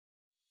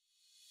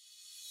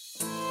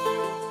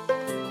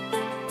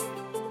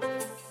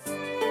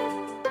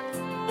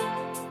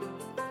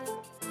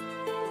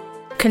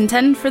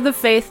Contend for the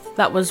faith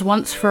that was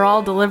once for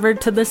all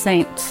delivered to the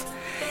saints.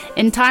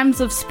 In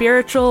times of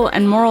spiritual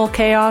and moral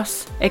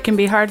chaos, it can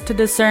be hard to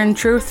discern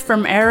truth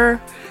from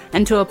error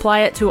and to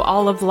apply it to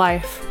all of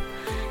life.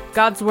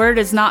 God's word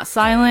is not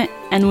silent,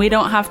 and we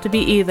don't have to be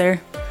either.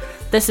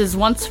 This is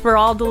Once for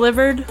All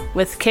Delivered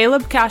with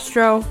Caleb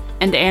Castro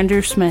and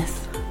Andrew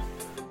Smith.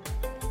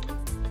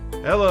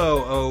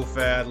 Hello,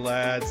 OFAD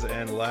lads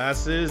and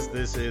lasses.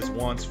 This is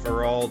Once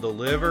for All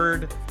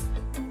Delivered.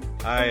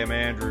 I am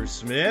Andrew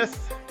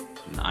Smith.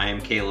 And I am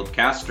Caleb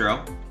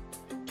Castro.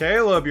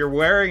 Caleb, you're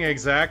wearing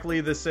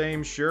exactly the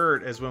same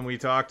shirt as when we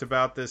talked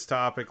about this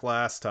topic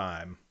last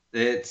time.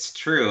 It's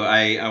true.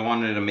 I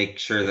wanted to make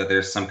sure that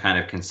there's some kind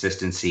of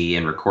consistency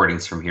in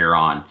recordings from here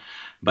on,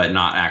 but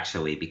not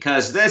actually,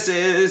 because this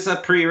is a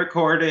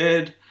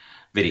pre-recorded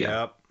video.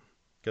 Yep.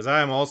 Because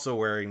I am also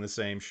wearing the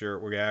same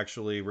shirt. We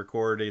actually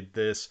recorded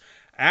this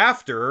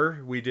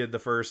after we did the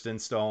first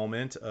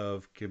installment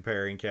of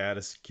Comparing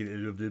Catechisms,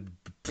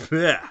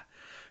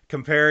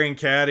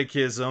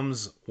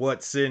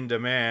 What Sin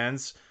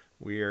Demands.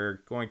 We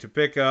are going to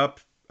pick up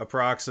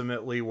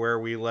approximately where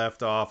we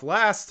left off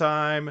last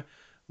time,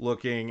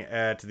 looking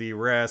at the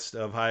rest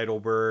of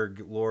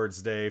Heidelberg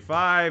Lord's Day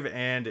 5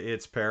 and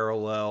its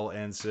parallel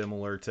and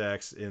similar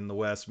texts in the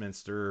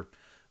Westminster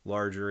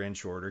Larger and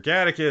Shorter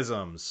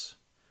Catechisms.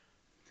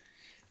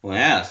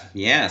 Well,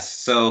 yes.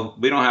 So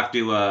we don't have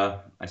to,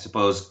 I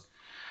suppose,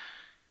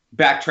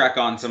 backtrack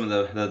on some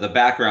of the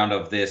background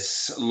of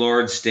this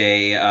Lord's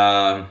Day,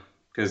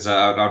 because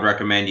I'd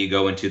recommend you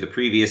go into the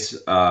previous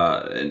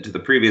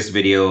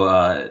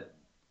video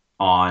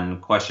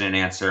on question and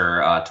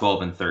answer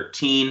 12 and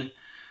 13.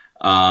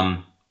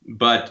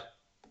 But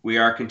we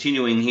are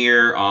continuing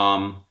here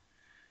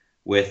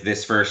with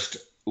this first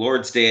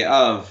Lord's Day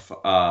of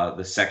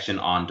the section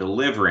on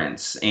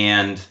deliverance,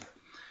 and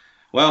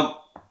well.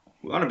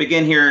 We want to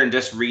begin here and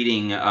just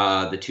reading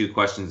the two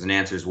questions and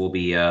answers we'll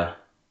be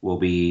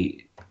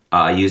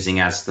using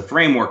as the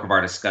framework of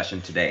our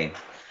discussion today.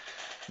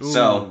 Ooh,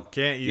 so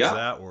can't use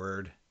that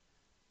word.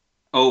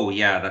 Oh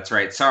yeah, that's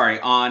right. Sorry.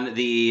 On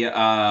the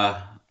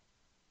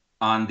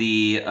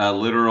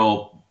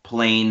literal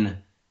plain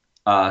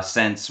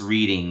sense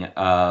reading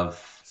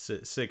of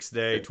 6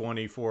 day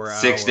 24 hour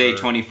 6 day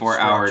 24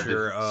 hour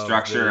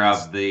structure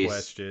of the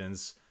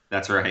questions.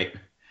 That's right.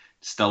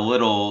 Just a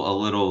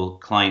little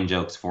Klein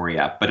jokes for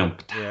you,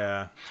 but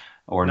yeah,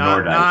 or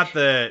not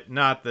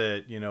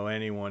that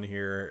anyone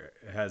here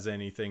has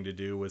anything to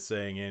do with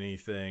saying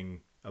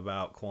anything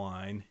about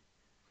Klein.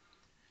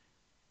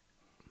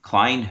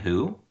 Klein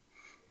who?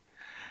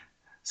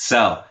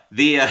 So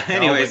the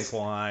anyways,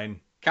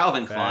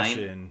 Calvin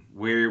Klein.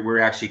 We're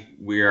actually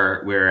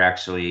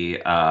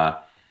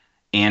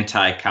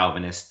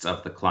anti-Calvinists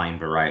of the Klein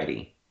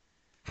variety.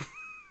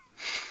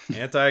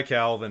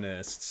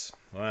 Anti-Calvinists.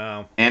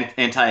 Wow.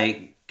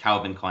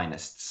 Anti-Calvin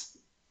Kleinists.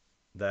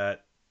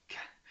 That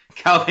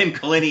Calvin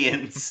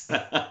Kleinians.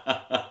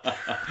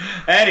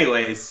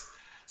 Anyways,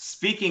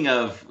 speaking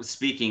of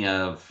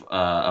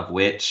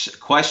which,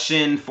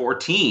 question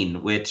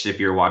 14, which if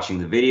you're watching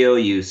the video,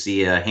 you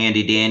see a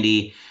handy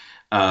dandy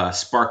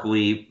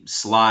sparkly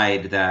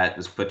slide that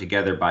was put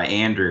together by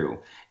Andrew,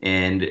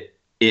 and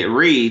it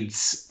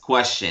reads,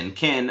 question,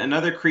 can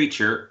another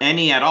creature,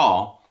 any at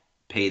all,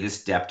 pay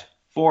this debt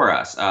for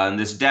us? And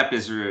this debt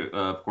is,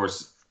 of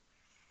course,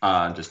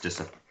 just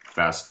a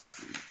fast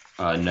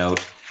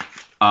note.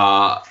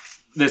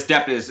 This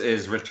debt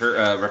is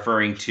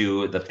referring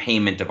to the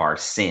payment of our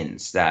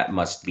sins that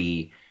must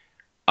be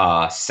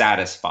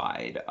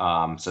satisfied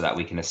so that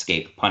we can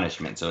escape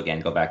punishment. So again,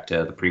 go back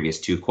to the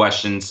previous two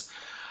questions.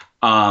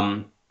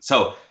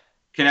 So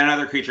can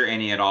another creature,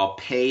 any at all,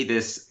 pay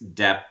this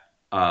debt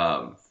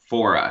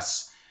for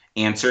us?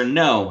 Answer,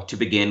 no. To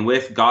begin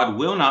with, God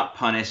will not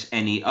punish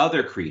any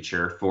other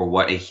creature for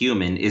what a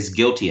human is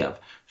guilty of.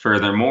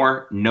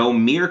 Furthermore, no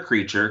mere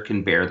creature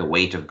can bear the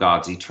weight of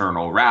God's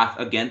eternal wrath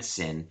against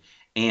sin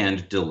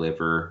and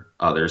deliver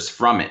others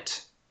from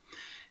it.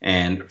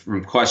 And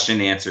from question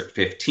answer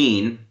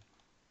 15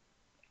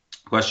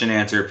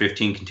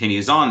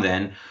 continues on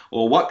then.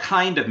 Well, what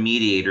kind of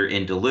mediator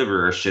and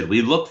deliverer should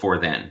we look for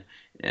then?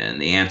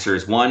 And the answer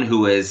is one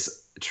who is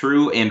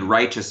true and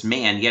righteous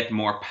man, yet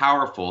more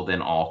powerful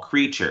than all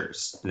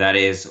creatures. That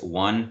is,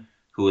 one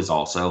who is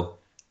also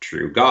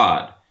true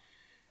God.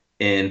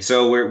 And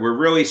so we're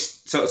really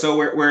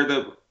where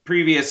the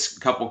previous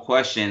couple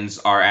questions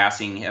are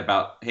asking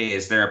about, hey,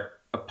 is there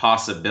a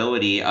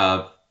possibility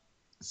of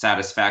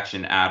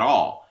satisfaction at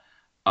all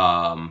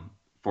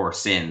for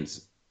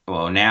sins?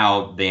 Well,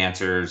 now the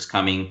answer is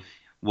coming.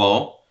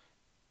 Well,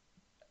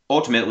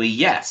 ultimately,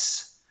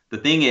 yes. The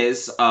thing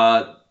is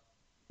that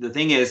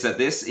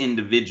this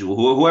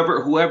individual,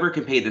 whoever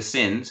can pay the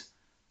sins,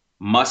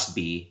 must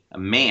be a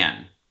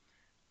man.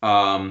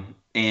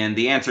 And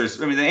the answer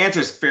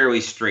is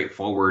fairly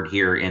straightforward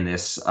here in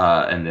this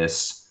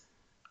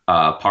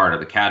part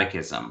of the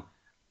catechism.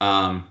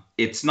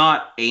 It's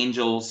not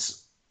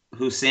angels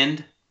who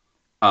sinned.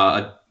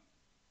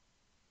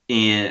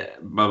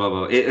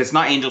 It's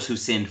not angels who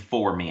sinned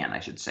for man,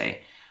 I should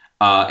say.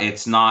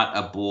 It's not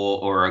a bull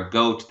or a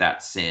goat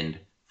that sinned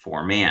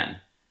for man.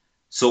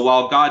 So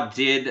while God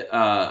did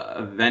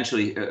God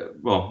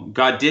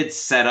did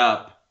set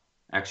up,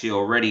 actually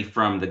already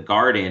from the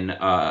garden,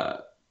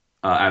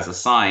 as a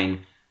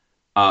sign,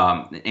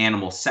 an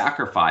animal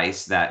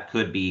sacrifice that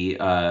could be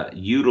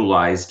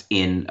utilized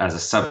in as a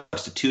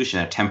substitution,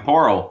 a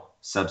temporal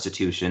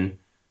substitution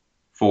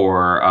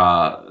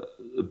for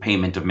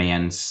payment of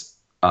man's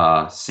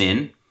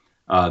sin.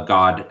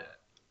 God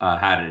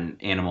had an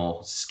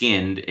animal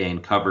skinned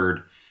and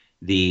covered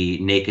the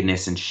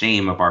nakedness and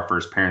shame of our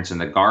first parents in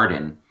the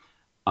garden,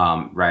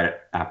 right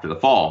after the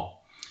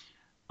fall.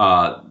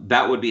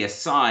 That would be a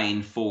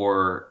sign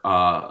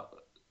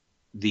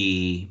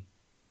the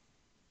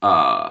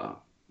uh,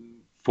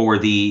 for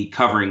the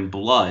covering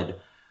blood,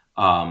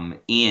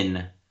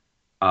 in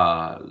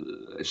I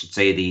should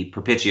say the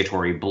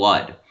propitiatory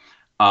blood.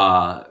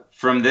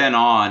 From then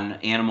on,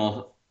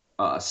 animal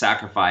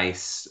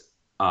sacrifice,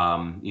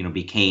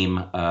 became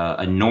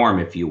a norm,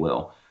 if you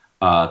will.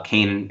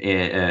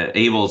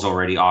 Abel's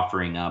already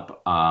offering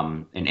up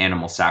an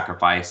animal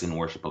sacrifice in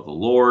worship of the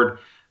Lord.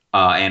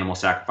 Animal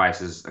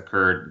sacrifices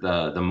occurred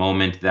the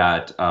moment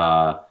that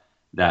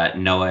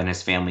Noah and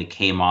his family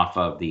came off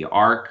of the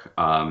ark,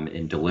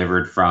 and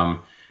delivered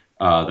from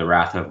the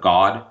wrath of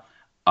God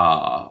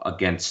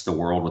against the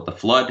world with the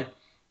flood.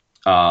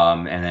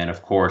 And then,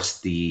 of course,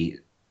 the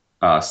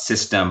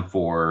system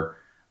for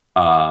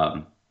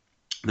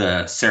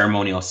the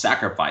ceremonial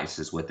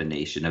sacrifices with the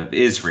nation of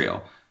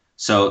Israel.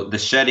 So the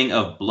shedding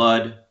of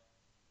blood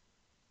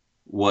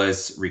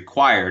was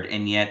required,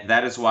 and yet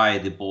that is why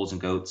the bulls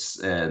and goats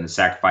and the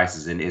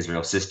sacrifices in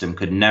Israel's system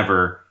could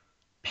never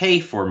pay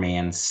for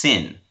man's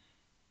sin,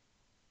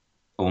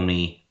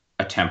 only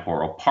a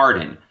temporal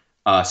pardon.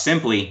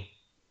 Simply,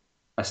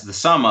 the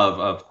sum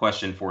of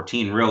question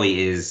 14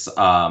 really is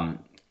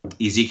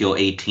Ezekiel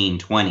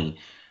 18:20.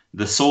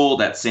 The soul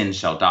that sins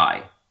shall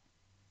die.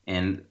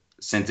 And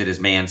since it is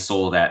man's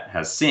soul that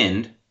has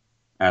sinned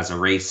as a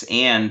race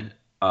and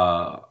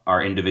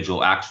our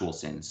individual actual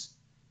sins,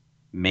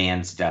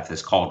 man's death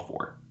is called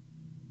for.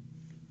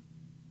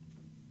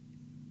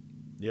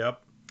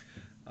 Yep.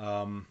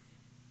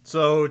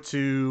 So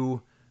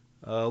to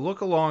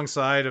look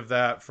alongside of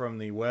that from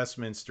the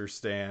Westminster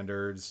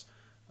Standards,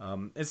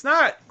 it's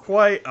not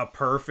quite a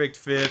perfect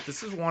fit.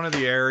 This is one of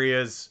the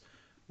areas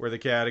where the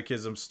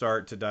catechisms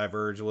start to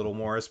diverge a little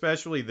more,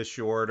 especially the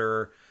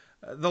shorter.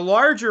 The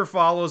larger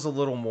follows a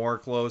little more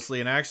closely,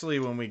 and actually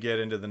when we get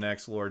into the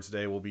next Lord's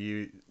Day, we'll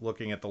be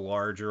looking at the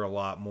larger a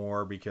lot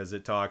more because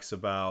it talks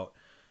about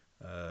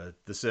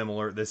this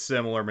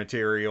similar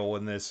material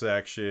in this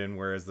section,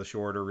 whereas the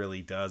shorter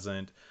really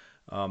doesn't.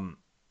 But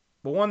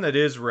one that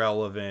is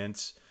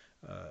relevant,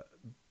 uh,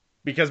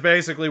 because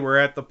basically we're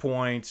at the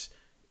point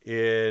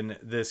in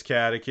this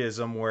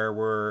catechism where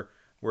we're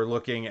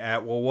looking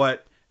at, well,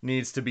 what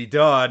needs to be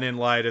done in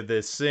light of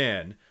this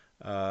sin?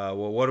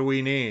 Well, what do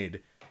we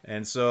need?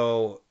 And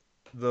so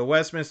the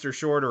Westminster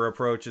Shorter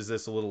approaches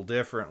this a little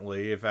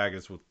differently. In fact,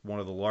 it's one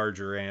of the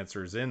larger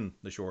answers in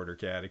the Shorter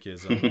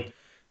Catechism.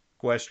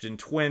 Question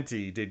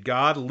 20. Did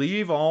God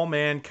leave all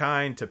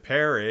mankind to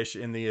perish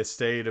in the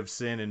estate of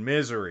sin and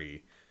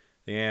misery?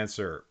 The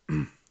answer.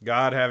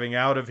 God, having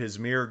out of his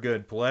mere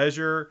good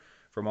pleasure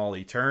from all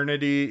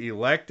eternity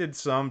elected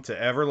some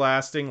to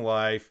everlasting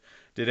life,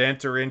 did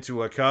enter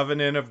into a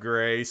covenant of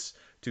grace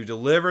to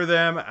deliver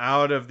them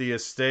out of the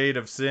estate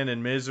of sin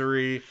and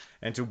misery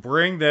and to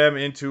bring them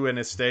into an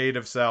estate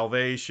of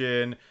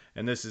salvation.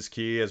 And this is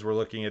key as we're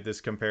looking at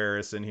this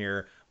comparison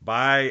here,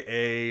 by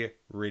a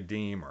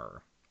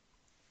Redeemer.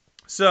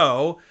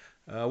 So,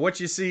 what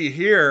you see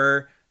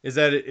here is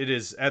that it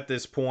is at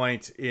this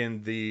point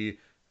in the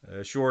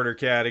Shorter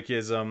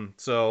Catechism,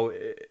 so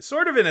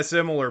sort of in a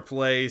similar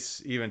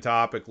place, even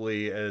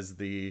topically, as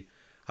the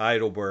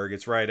Heidelberg.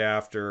 It's right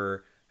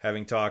after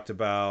having talked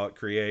about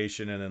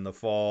creation and then the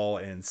fall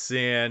and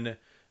sin.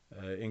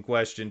 In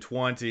question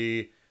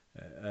 20,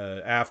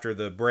 after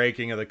the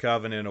breaking of the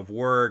covenant of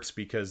works,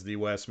 because the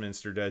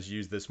Westminster does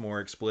use this more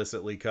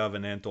explicitly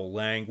covenantal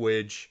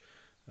language.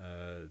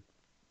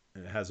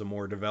 It has a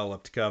more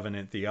developed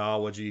covenant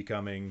theology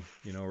coming,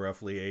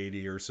 roughly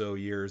 80 or so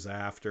years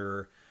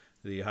after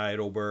the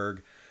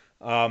Heidelberg.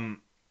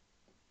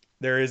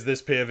 There is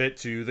this pivot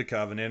to the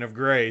covenant of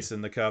grace,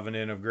 and the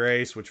covenant of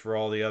grace, which for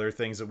all the other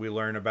things that we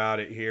learn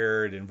about it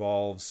here, it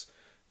involves,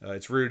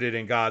 it's rooted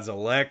in God's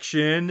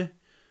election.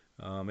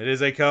 It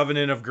is a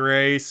covenant of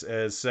grace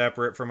as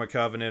separate from a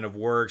covenant of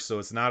works, so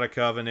it's not a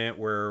covenant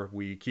where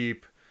we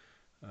keep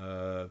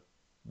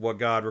what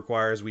God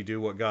requires, we do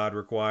what God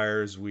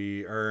requires,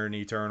 we earn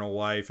eternal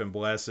life and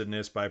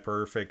blessedness by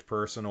perfect,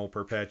 personal,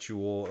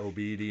 perpetual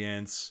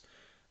obedience.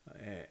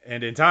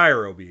 And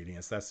entire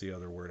obedience. That's the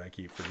other word I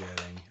keep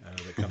forgetting.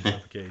 That comes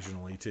up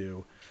occasionally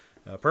too.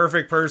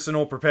 Perfect,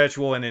 personal,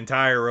 perpetual, and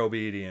entire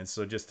obedience.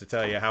 So just to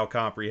tell you how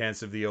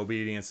comprehensive the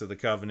obedience of the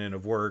covenant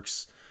of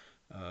works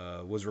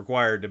was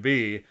required to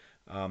be.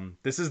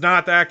 This is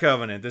not that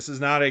covenant. This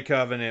is not a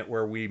covenant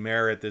where we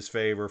merit this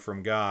favor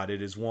from God.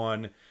 It is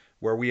one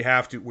where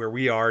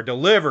we are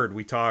delivered.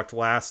 We talked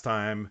last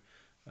time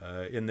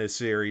in this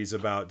series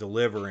about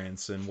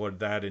deliverance and what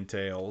that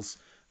entails.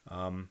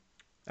 And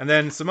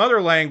then some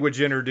other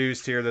language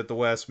introduced here that the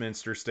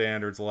Westminster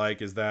Standards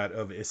like is that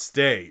of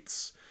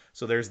estates.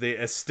 So there's the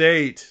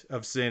estate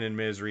of sin and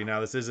misery. Now,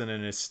 this isn't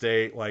an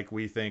estate like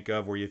we think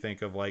of, where you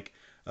think of like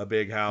a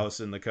big house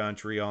in the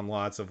country on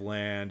lots of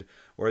land,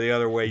 or the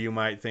other way you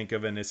might think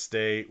of an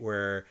estate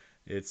where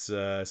it's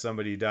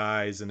somebody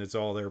dies and it's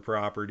all their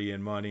property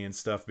and money and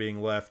stuff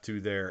being left to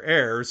their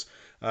heirs.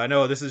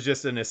 No, this is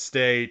just an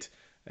estate,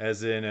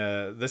 as in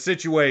the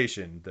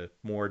situation, the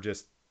more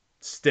just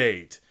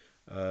state.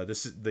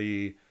 This is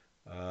the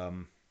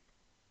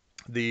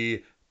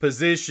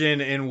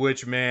position in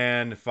which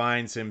man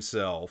finds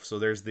himself. So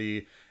there's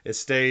the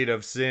estate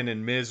of sin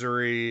and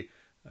misery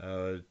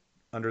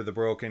under the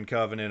broken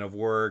covenant of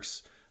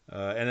works.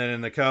 And then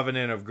in the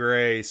covenant of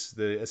grace,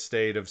 the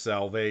estate of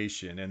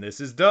salvation. And this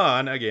is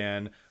done,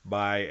 again,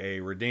 by a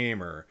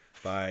redeemer,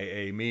 by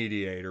a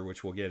mediator,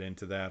 which we'll get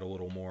into that a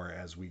little more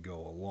as we go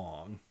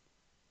along.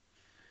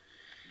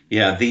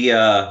 Yeah,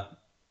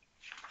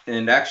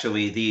 and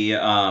actually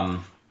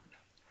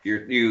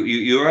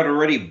you had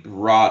already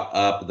brought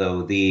up,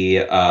 though, the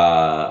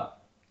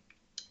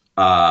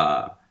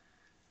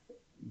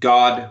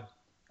God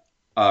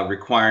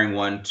requiring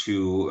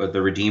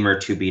the Redeemer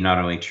to be not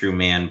only true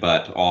man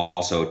but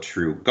also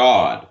true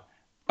God.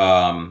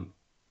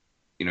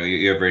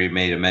 You have already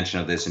made a mention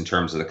of this in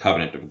terms of the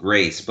covenant of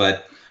grace,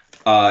 but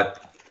to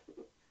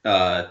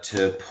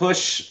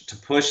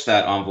push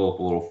that envelope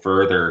a little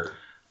further,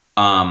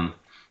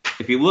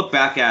 if you look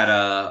back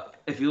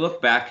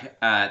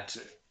at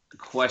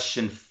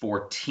question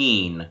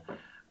 14,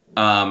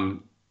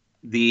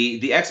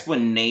 the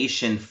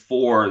explanation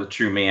for the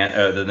true man,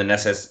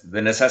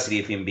 the necessity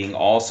of him being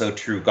also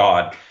true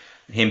God,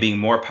 him being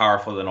more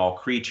powerful than all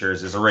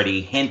creatures, is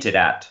already hinted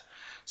at.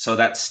 So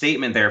that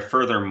statement there,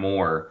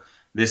 furthermore,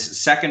 this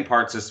second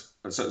part says,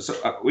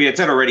 we had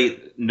said already,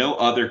 no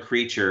other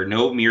creature,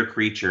 no mere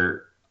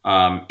creature,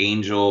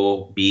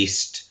 angel,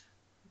 beast,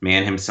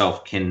 man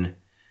himself can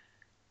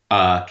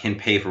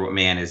pay for what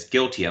man is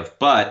guilty of,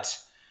 but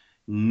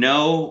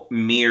no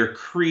mere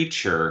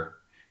creature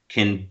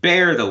can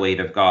bear the weight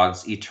of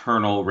God's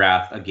eternal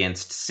wrath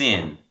against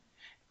sin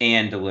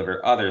and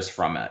deliver others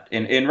from it.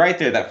 And right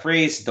there, that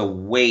phrase, the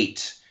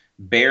weight,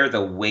 bear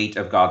the weight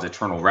of God's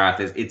eternal wrath,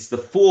 it's the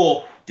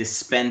full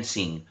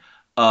dispensing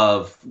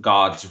of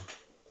God's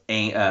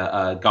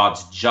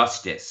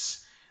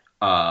justice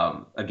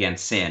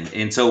against sin.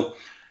 And so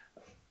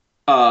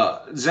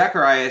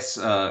Zacharias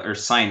or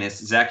Sinus,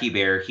 Zachy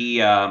Bear,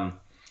 he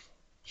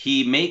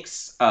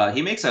makes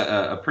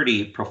a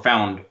pretty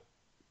profound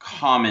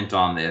comment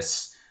on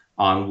this,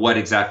 on what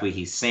exactly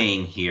he's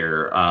saying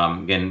here.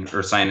 Again,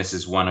 Ursinus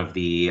is one of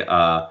the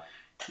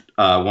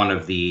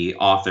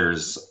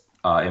authors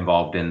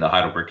involved in the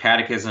Heidelberg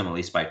Catechism, at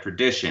least by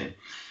tradition.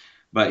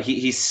 But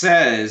he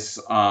says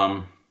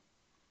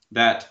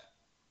that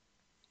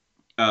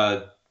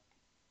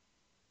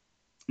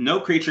no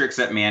creature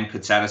except man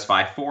could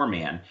satisfy for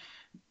man.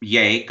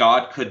 Yea,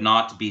 God could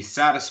not be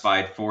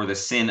satisfied for the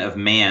sin of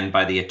man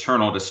by the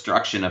eternal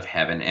destruction of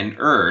heaven and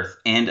earth,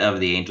 and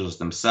of the angels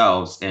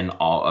themselves and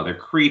all other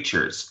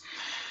creatures.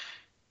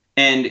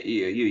 And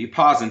you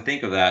pause and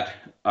think of that.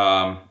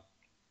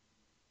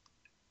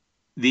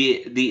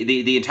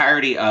 The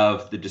entirety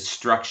of the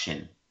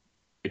destruction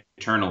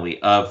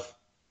eternally of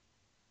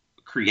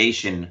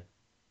creation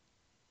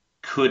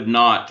could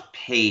not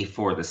pay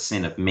for the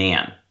sin of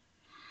man.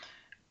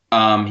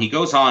 He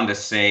goes on to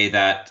say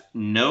that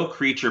no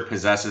creature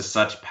possesses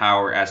such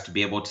power as to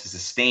be able to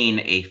sustain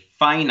a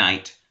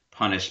finite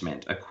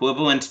punishment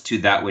equivalent to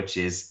that which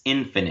is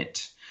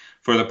infinite,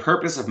 for the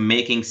purpose of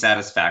making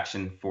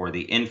satisfaction for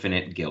the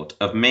infinite guilt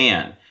of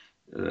man.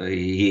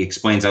 He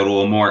explains out a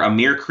little more. A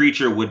mere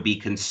creature would be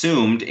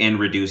consumed and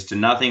reduced to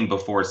nothing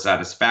before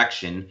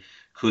satisfaction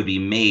could be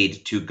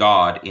made to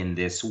God in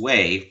this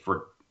way,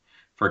 for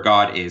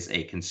God is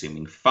a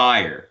consuming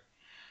fire.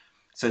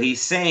 So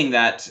he's saying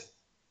that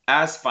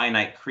as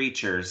finite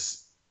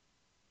creatures,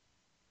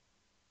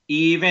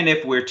 even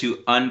if we're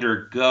to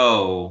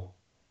undergo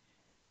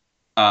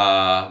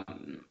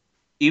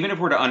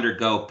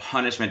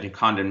punishment and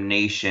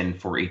condemnation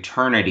for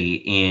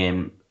eternity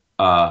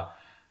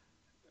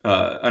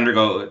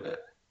undergo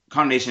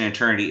condemnation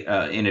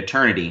in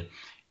eternity,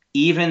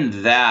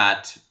 even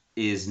that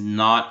is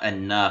not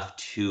enough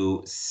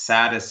to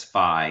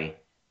satisfy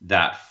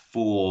that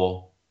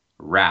full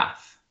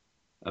wrath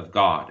of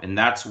God. And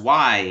that's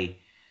why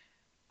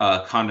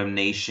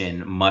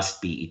condemnation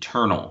must be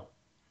eternal.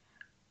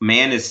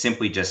 Man is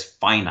simply just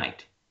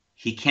finite.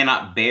 He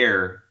cannot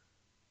bear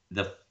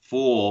the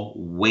full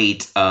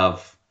weight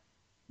of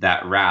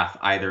that wrath,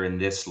 either in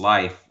this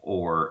life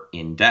or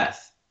in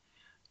death.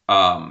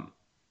 So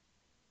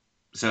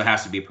it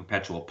has to be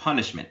perpetual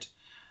punishment.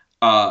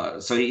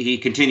 So he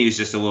continues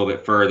just a little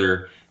bit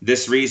further.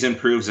 This reason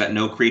proves that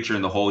no creature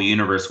in the whole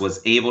universe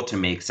was able to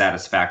make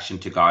satisfaction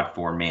to God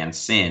for man's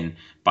sin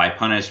by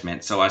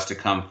punishment, so as to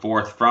come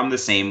forth from the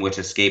same which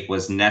escape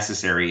was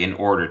necessary in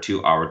order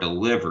to our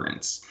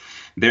deliverance.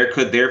 There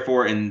could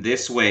therefore in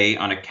this way,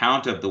 on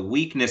account of the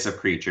weakness of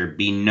creature,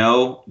 be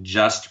no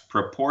just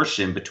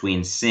proportion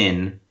between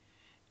sin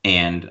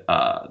and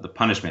the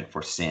punishment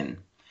for sin.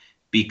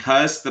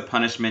 Because the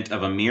punishment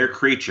of a mere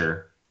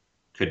creature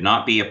could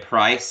not be a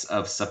price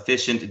of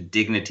sufficient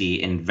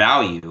dignity and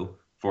value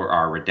for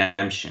our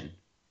redemption.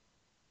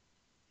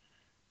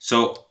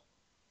 So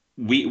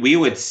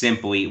we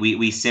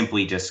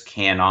simply just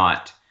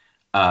cannot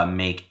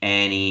make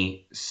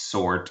any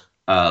sort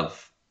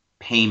of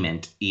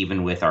payment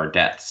even with our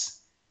debts.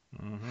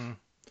 Mm-hmm.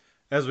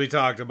 As we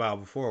talked about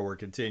before, we're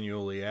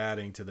continually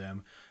adding to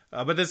them.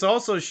 But this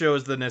also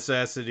shows the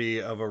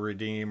necessity of a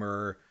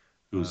redeemer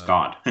Who's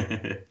God?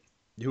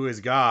 who is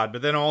God,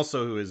 but then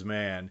also who is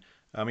man.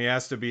 He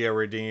has to be a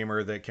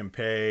redeemer that can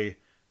pay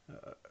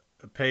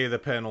the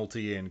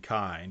penalty in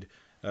kind.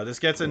 This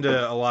gets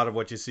into a lot of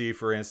what you see,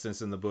 for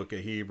instance, in the book of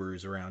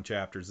Hebrews around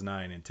chapters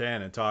 9 and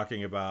 10, and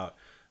talking about,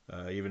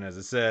 even as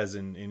it says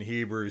in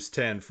Hebrews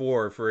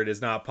 10:4, for it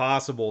is not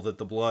possible that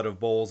the blood of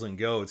bulls and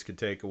goats could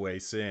take away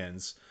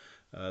sins.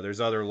 There's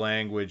other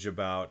language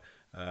about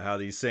how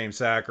these same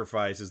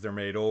sacrifices, they're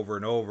made over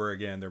and over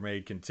again. They're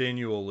made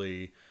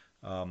continually.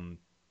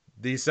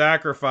 These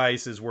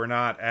sacrifices were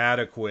not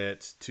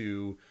adequate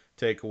to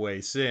take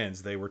away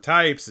sins. They were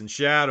types and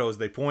shadows.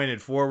 They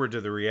pointed forward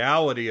to the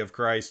reality of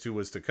Christ who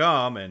was to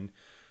come. And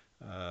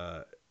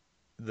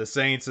the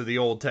saints of the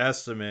Old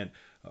Testament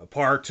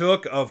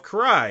partook of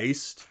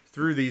Christ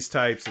through these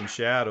types and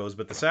shadows.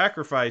 But the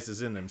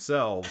sacrifices in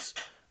themselves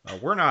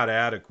were not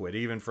adequate,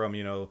 even from,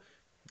 in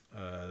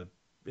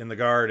the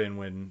garden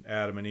when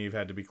Adam and Eve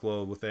had to be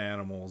clothed with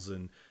animals,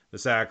 and the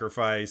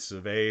sacrifice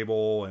of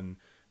Abel, and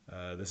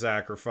the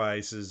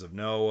sacrifices of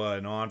Noah,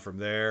 and on from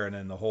there, and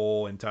then the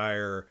whole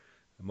entire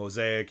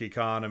Mosaic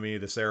economy,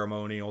 the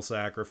ceremonial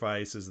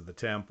sacrifices of the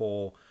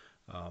temple.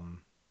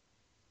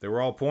 They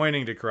were all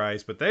pointing to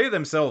Christ, but they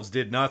themselves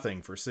did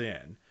nothing for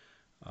sin.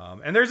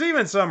 And there's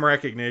even some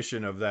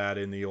recognition of that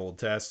in the Old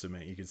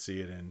Testament. You can see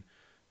it in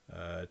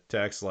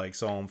texts like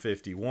Psalm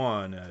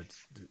 51,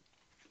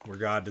 where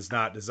God does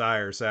not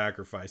desire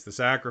sacrifice. The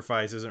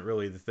sacrifice isn't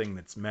really the thing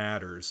that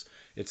matters.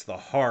 It's the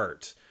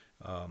heart.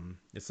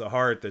 It's the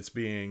heart that's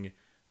being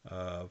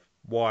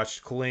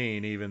washed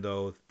clean, even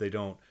though they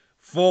don't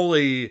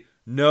fully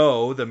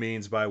know the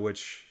means by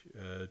which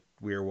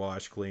we are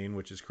washed clean,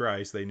 which is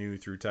Christ. They knew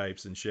through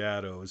types and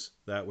shadows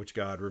that which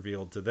God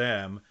revealed to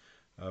them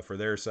for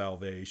their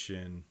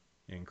salvation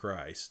in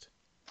Christ.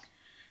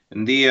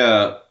 And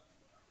the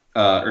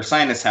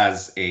Ursinus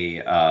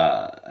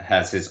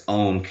has his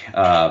own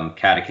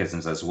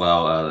catechisms as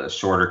well, a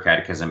shorter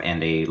catechism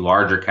and a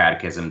larger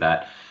catechism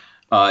that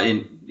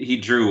he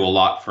drew a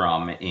lot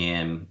from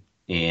in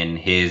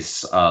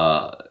his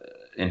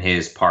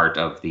part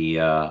of the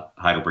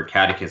Heidelberg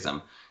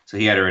Catechism. So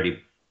he had already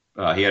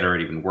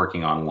been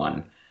working on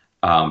one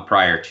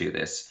prior to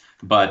this.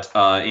 But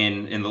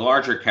in the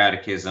larger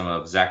catechism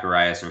of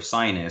Zacharias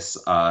Ursinus,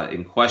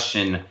 in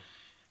question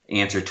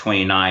answer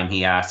 29,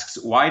 he asks,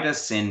 why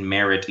does sin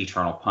merit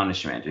eternal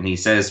punishment? And he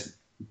says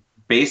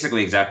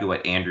basically exactly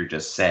what Andrew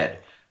just said.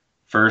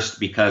 First,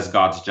 because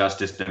God's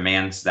justice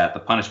demands that the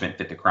punishment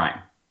fit the crime.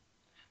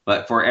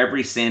 But for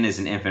every sin is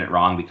an infinite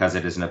wrong because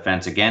it is an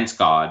offense against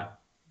God,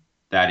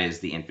 that is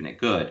the infinite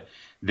good.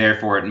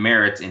 Therefore, it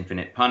merits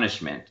infinite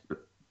punishment.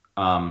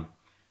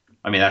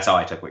 That's how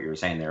I took what you were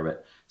saying there.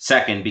 But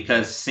second,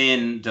 because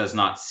sin does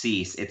not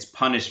cease, its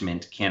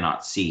punishment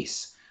cannot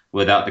cease.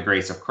 Without the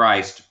grace of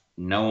Christ,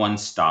 no one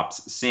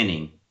stops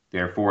sinning.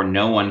 Therefore,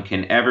 no one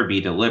can ever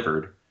be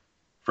delivered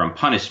from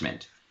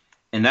punishment.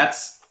 And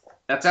that's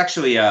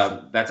actually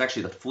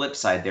the flip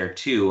side there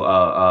too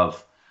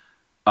of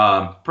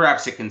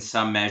perhaps it can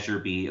some measure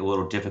be a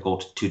little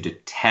difficult to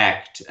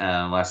detect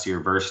unless you're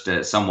versed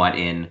somewhat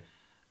in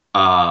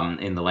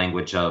the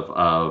language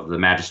of the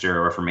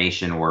Magisterial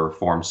Reformation or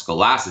Reformed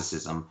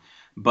scholasticism.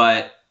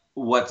 But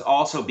what's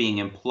also being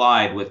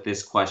implied with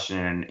this question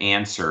and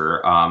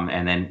answer,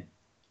 and then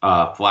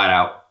flat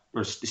out,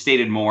 or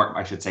stated more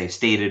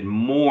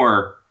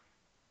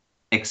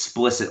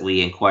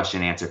explicitly in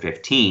question answer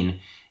 15,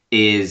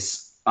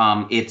 is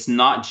it's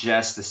not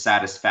just the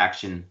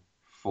satisfaction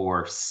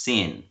for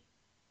sin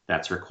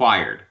that's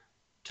required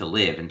to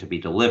live and to be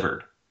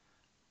delivered,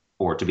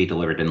 or to be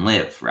delivered and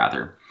live,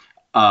 rather.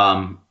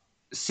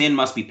 Sin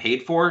must be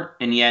paid for,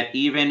 and yet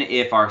even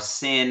if our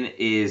sin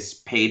is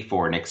paid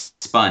for and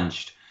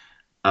expunged,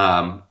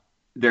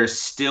 there's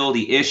still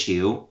the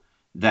issue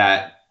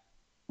that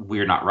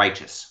we're not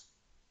righteous.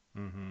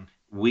 Mm-hmm.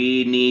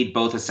 We need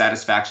both a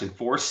satisfaction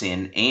for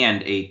sin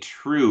and a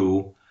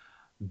true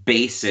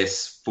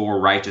basis for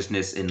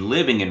righteousness and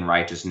living in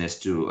righteousness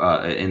to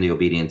in the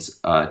obedience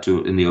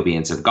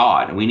of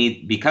God. And we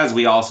need, because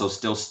we also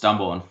still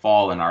stumble and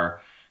fall in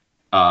our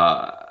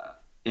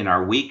in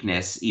our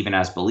weakness, even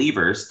as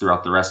believers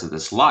throughout the rest of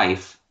this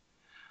life,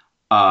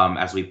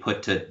 as we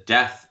put to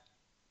death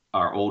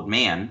our old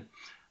man,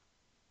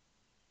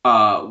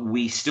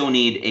 we still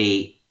need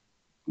a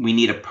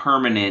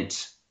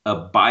permanent,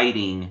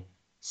 abiding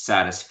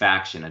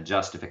satisfaction, a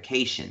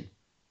justification,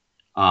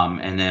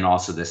 and then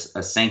also this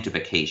a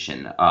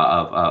sanctification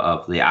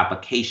of the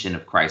application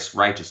of Christ's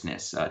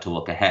righteousness to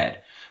look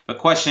ahead. But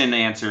question and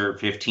answer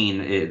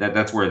 15,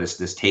 that's where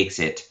this takes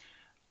it.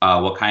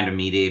 What kind of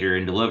mediator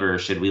and deliverer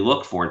should we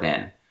look for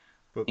then?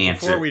 But before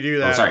Answer. we do Oh,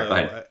 that, sorry. Go though,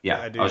 ahead.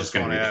 Yeah, I I do was just just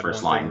going want to to read the add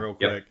first one thing line. real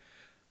Yep. quick.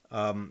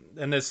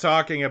 And it's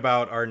talking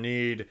about our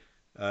need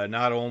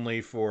not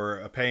only for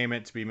a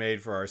payment to be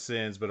made for our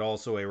sins, but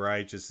also a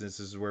righteousness.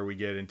 This is where we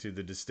get into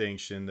the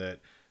distinction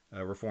that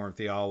Reformed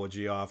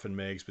theology often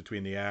makes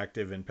between the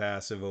active and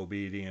passive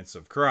obedience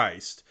of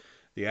Christ.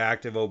 The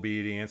active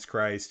obedience,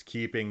 Christ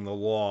keeping the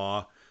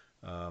law,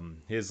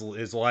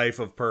 his life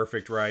of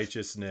perfect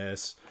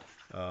righteousness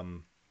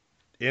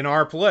in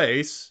our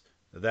place.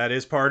 That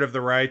is part of the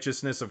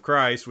righteousness of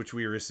Christ, which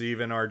we receive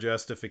in our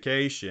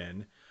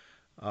justification.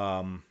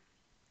 Um,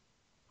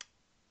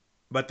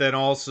 but then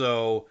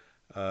also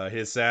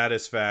his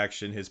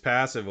satisfaction, his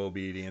passive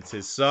obedience,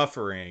 his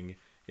suffering,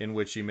 in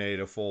which he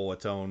made a full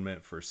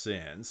atonement for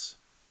sins.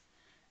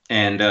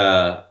 And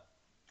oh,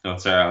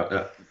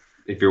 sorry.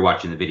 If you're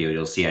watching the video,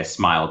 you'll see I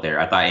smiled there.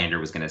 I thought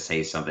Andrew was going to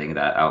say something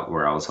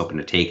where I was hoping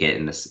to take it,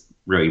 and this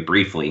really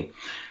briefly.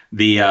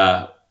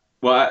 The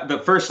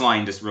the first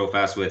line, just real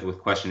fast with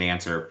question and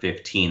answer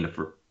 15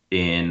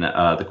 in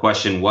the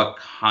question, what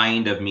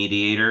kind of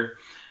mediator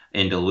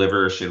and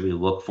deliverer should we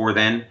look for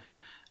then?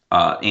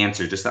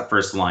 Answer, just that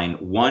first line,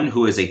 one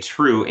who is a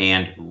true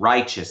and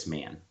righteous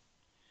man.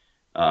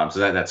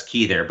 So that's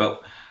key there.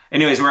 But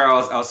anyways, where I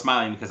was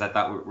smiling because I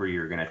thought where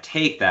you were going to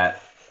take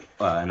that,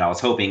 and I was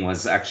hoping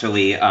was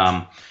actually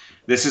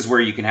this is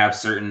where you can have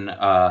certain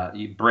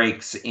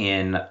breaks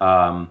in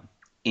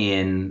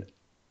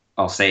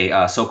I'll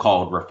say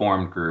so-called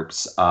reformed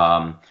groups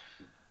that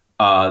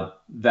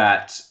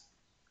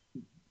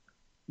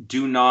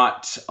do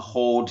not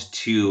hold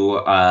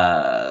to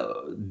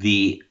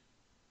the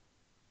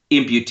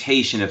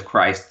imputation of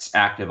Christ's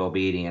active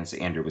obedience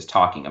Andrew was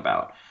talking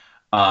about.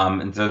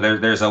 And so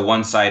there's a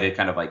one-sided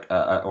kind of like,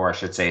 or I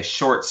should say, a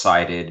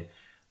short-sighted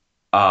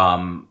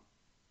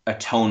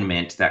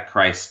atonement that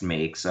Christ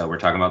makes. We're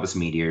talking about this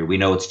mediator. We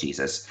know it's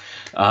Jesus,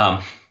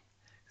 but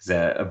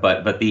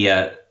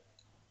the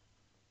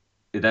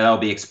that'll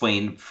be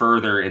explained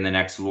further in the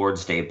next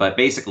Lord's Day. But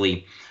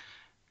basically,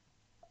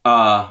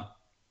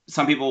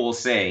 some people will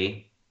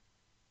say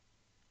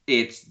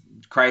it's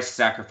Christ's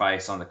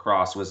sacrifice on the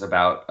cross was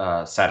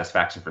about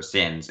satisfaction for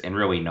sins, and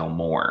really no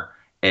more.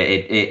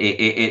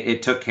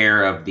 It took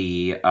care of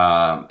the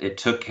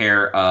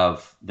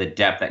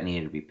debt that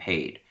needed to be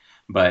paid,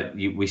 but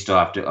we still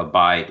have to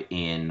abide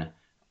in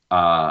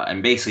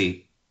and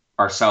basically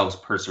ourselves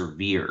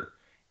persevere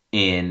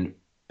in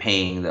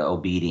paying the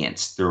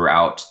obedience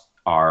throughout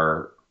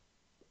our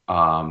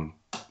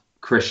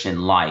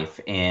Christian life.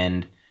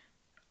 And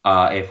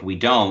if we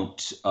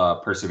don't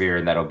persevere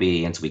in that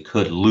obedience, we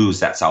could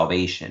lose that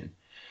salvation.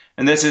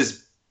 And this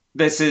is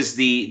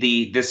basically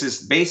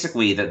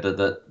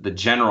the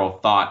general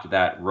thought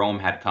that Rome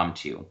had come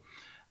to.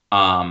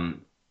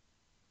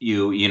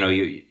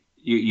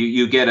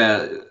 You get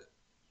a,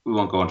 we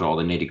won't go into all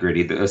the nitty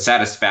gritty, the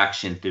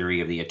satisfaction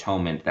theory of the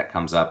atonement that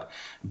comes up,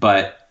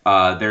 but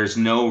there's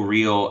no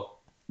real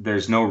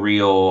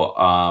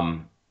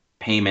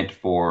payment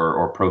for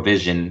or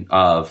provision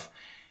of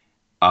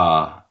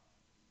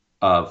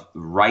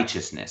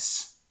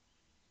righteousness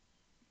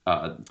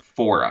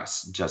for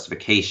us,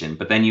 justification.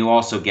 But then you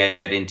also get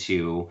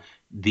into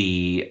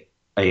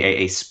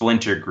a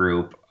splinter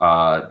group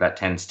that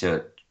tends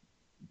to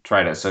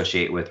try to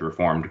associate with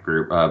Reformed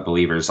group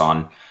believers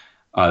on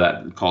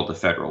that called the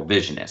Federal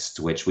Visionists,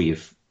 which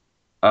we've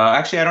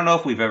actually, I don't know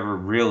if we've ever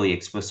really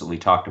explicitly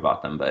talked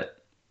about them, but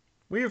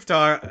We've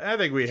talked, I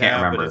think we can't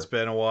have, but remember. it's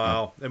been a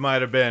while. It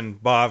might have been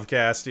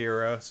Bobcast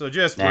era. So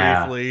just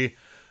Yeah. briefly,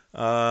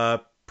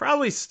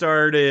 probably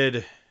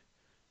started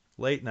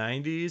late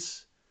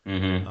 90s.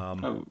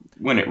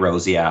 When it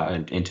rose,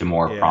 into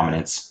more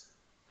prominence.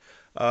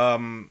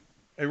 It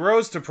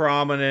rose to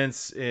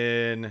prominence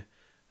in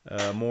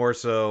more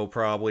so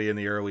probably in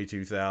the early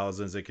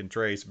 2000s. It can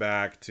trace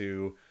back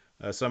to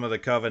some of the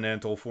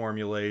covenantal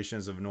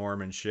formulations of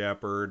Norman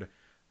Shepherd,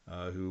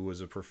 who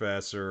was a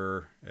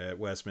professor at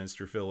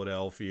Westminster,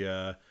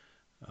 Philadelphia,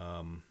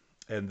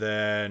 and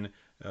then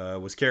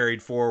was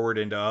carried forward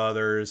into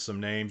others. Some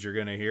names you're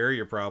going to hear,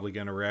 you're probably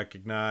going to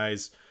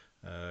recognize.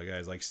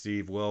 Guys like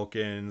Steve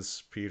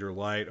Wilkins, Peter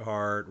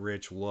Lightheart,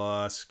 Rich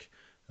Lusk,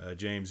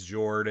 James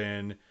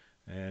Jordan,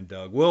 and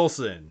Doug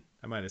Wilson.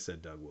 I might have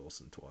said Doug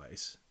Wilson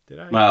twice. Did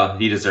I? Well,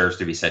 he deserves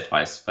to be said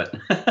twice, but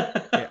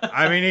Yeah,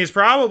 I mean, he's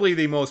probably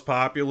the most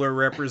popular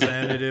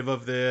representative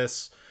of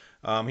this.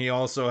 He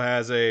also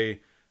has a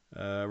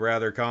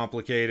rather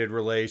complicated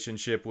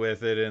relationship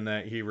with it in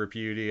that he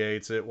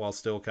repudiates it while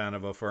still kind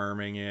of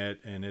affirming it,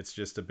 and it's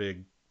just a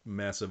big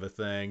mess of a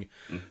thing.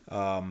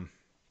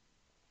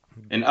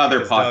 And other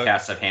Because Doug,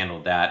 podcasts have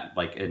handled that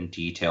like in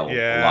detail a lot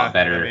yeah, I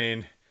better.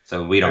 mean,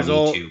 So we don't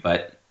there's need a to,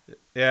 but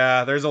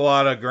yeah, there's a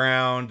lot of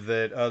ground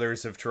that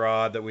others have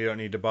trod that we don't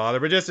need to bother.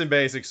 But just in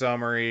basic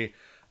summary,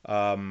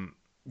 um,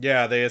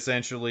 yeah, they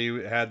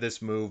essentially had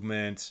this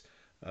movement,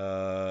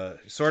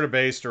 sort of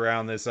based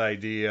around this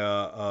idea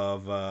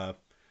of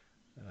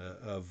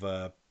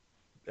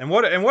and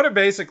what it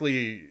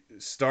basically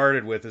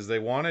started with is they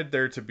wanted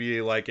there to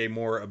be like a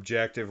more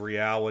objective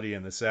reality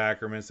in the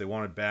sacraments. They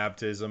wanted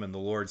baptism and the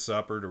Lord's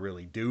Supper to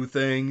really do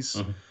things,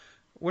 mhm.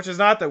 which is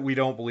not that we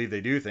don't believe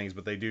they do things,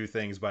 but they do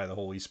things by the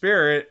Holy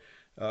Spirit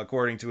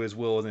according to His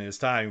will and His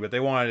timing. But they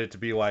wanted it to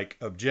be like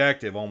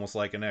objective, almost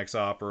like an ex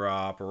opera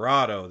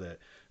operato. That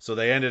so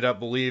they ended up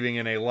believing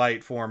in a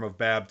light form of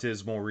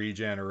baptismal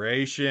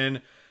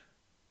regeneration.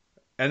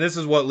 And this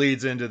is what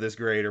leads into this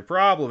greater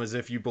problem: is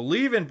if you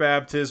believe in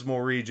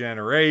baptismal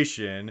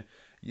regeneration,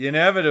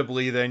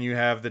 inevitably then you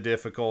have the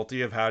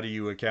difficulty of how do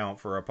you account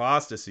for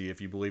apostasy. If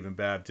you believe in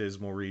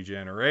baptismal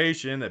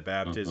regeneration, that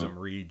baptism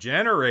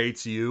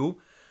regenerates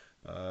you,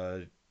 uh,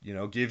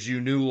 gives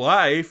you new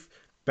life,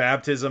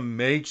 baptism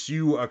makes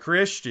you a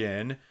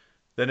Christian,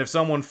 then if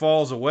someone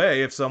falls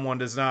away, if someone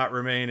does not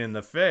remain in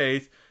the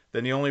faith,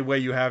 then the only way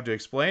you have to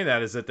explain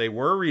that is that they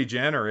were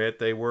regenerate,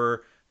 they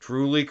were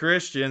truly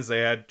Christians, they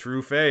had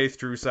true faith,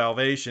 true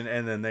salvation,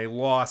 and then they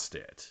lost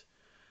it.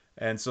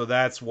 And so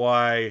that's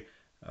why,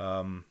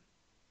 um,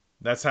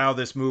 that's how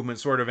this movement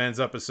sort of ends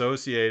up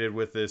associated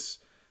with this.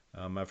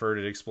 I've heard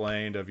it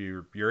explained of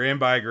you're in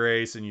by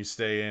grace and you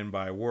stay in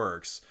by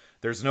works.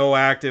 There's no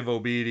active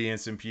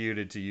obedience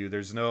imputed to you.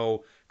 There's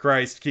no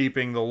Christ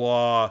keeping the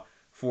law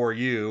for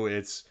you.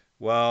 It's,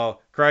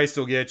 well, Christ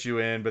will get you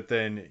in, but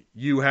then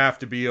you have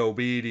to be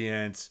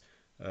obedient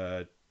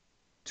uh,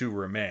 to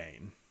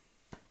remain,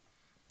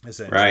 Right.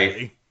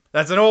 essentially.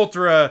 That's an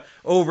ultra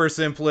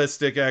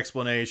oversimplistic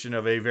explanation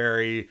of a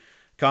very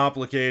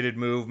complicated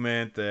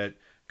movement that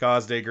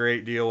caused a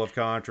great deal of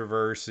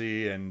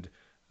controversy and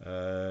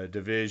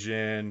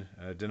division.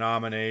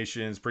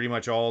 Denominations, pretty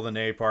much all the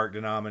NAPARC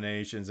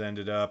denominations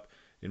ended up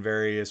in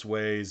various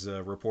ways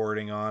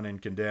reporting on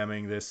and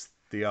condemning this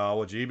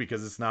theology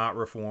because it's not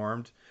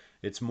Reformed.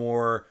 It's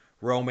more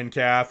Roman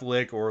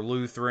Catholic or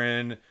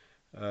Lutheran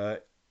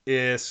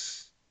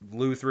is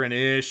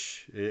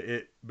Lutheran-ish,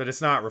 but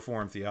it's not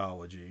Reformed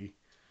theology.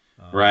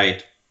 Um,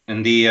 Right.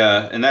 And the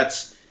and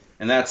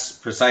that's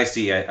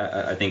precisely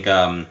I think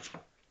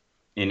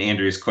in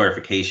Andrew's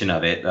clarification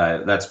of it,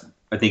 that's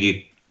I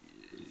think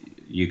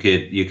you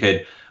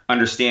could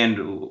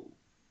understand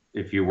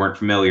if you weren't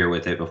familiar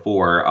with it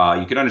before.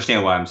 You could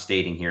understand why I'm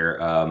stating here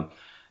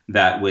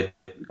that with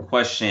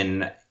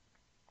question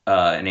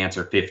and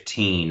answer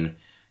 15,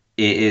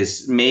 it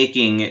is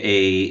making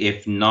a,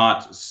 if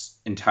not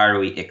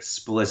entirely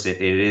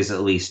explicit, it is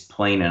at least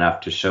plain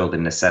enough to show the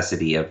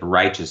necessity of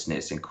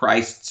righteousness and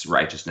Christ's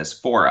righteousness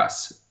for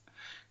us.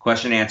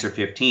 Question answer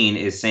 15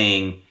 is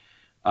saying,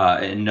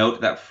 and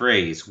note that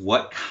phrase,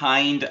 what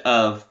kind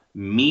of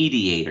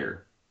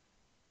mediator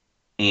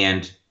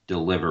and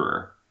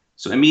deliverer?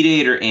 So a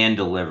mediator and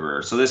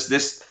deliverer. So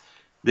this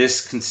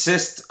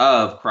consists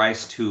of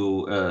Christ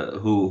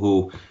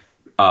who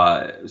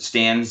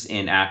stands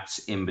and acts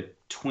in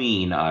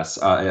between us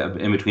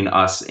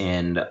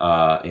and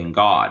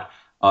God,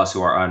 us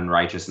who are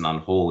unrighteous and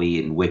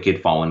unholy and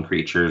wicked, fallen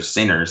creatures,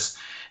 sinners,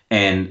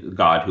 and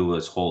God who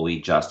is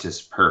holy,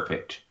 justice,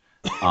 perfect,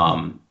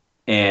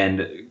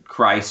 and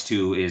Christ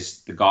who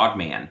is the God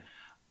Man.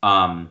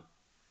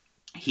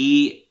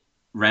 He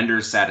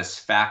renders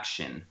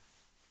satisfaction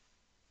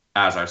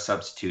as our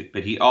substitute,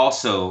 but he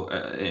also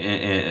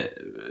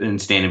in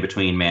standing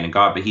between man and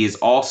God, but he is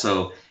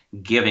also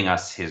giving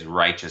us his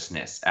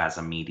righteousness as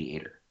a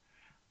mediator,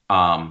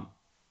 um,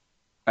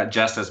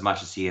 just as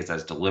much as he is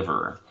as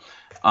deliverer.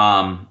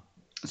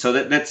 So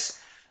that's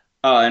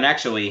and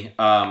actually,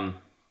 I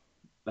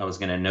was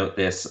going to note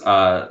this.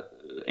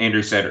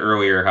 Andrew said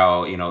earlier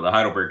how the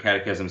Heidelberg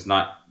Catechism is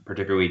not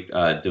particularly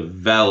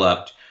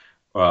developed,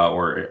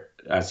 or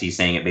as he's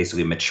saying it,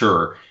 basically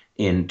mature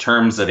in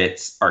terms of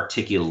its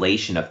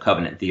articulation of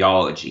covenant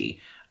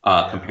theology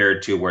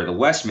compared to where the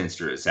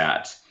Westminster is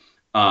at.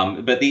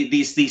 But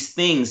these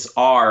things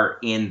are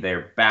in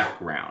their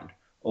background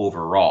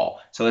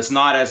overall. So it's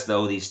not as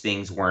though these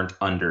things weren't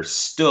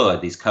understood.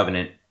 These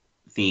covenant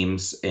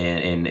themes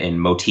and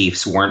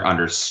motifs weren't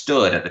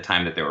understood at the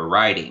time that they were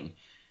writing.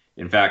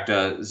 In fact,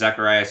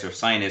 Zacharias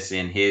Ursinus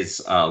in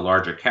his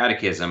larger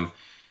catechism,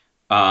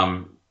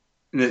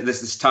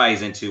 this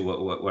ties into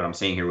what I'm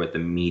saying here with the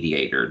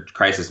mediator,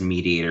 Christ as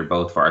mediator,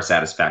 both for our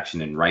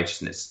satisfaction and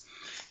righteousness.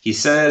 He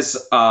says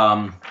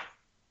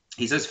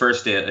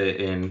first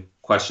in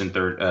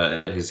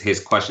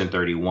his question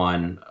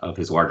 31 of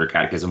his larger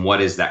catechism,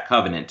 what is that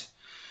covenant?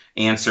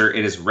 Answer,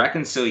 it is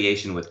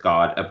reconciliation with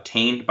God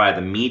obtained by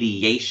the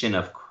mediation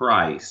of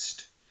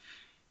Christ,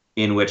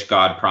 in which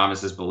God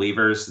promises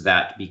believers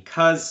that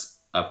because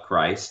of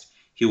Christ,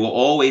 he will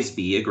always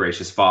be a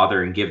gracious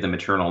Father and give them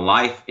eternal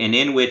life, and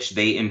in which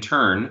they in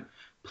turn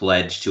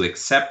pledge to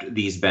accept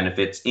these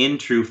benefits in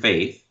true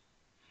faith,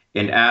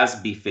 and as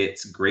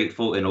befits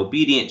grateful and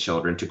obedient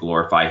children to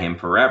glorify him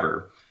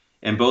forever.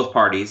 And both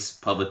parties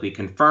publicly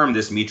confirm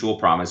this mutual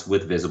promise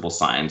with visible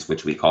signs,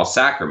 which we call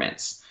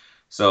sacraments.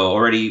 So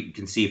already you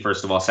can see,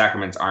 first of all,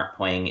 sacraments aren't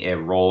playing a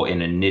role in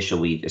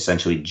initially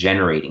essentially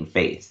generating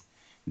faith.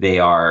 They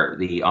are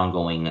the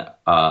ongoing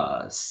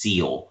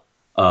seal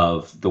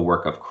of the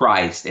work of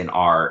Christ and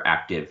our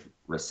active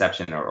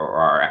reception,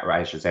 or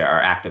I should say,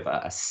 our active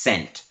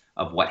assent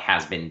of what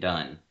has been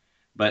done.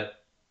 But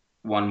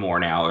one more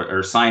now.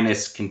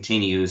 Ursinus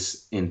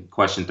continues in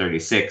question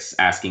 36,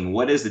 asking,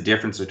 what is the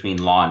difference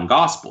between law and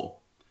gospel?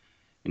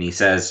 And he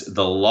says,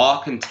 the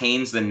law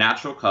contains the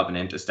natural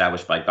covenant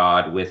established by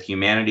God with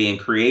humanity and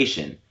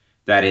creation.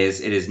 That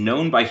is, it is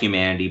known by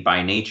humanity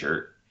by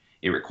nature.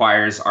 It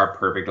requires our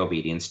perfect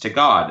obedience to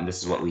God. And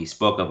this is what we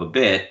spoke of a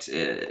bit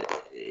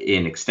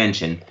in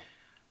extension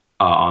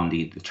on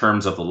the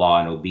terms of the law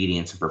and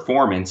obedience and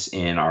performance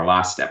in our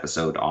last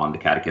episode on the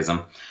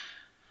Catechism.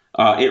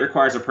 It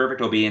requires a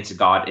perfect obedience to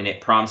God, and it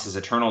promises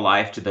eternal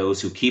life to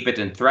those who keep it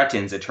and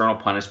threatens eternal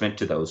punishment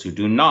to those who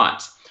do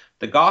not.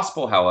 The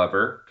gospel,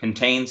 however,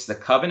 contains the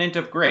covenant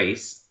of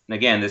grace. And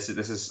again, this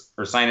is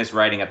Ursinus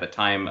writing at the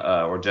time,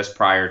 or just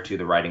prior to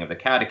the writing of the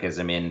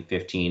Catechism in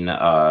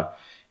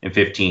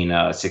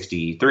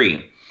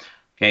 1563.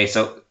 Okay,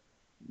 so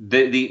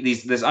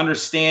this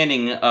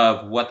understanding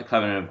of what the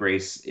covenant of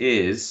grace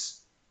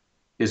is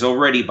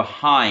already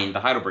behind the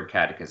Heidelberg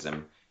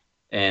Catechism.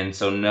 And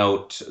so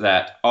note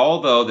that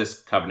although this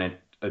covenant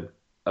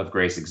of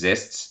grace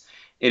exists,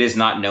 it is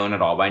not known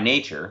at all by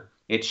nature.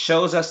 It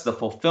shows us the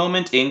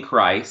fulfillment in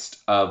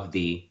Christ of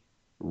the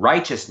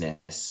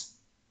righteousness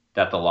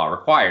that the law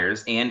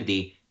requires and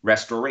the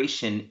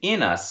restoration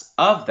in us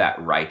of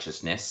that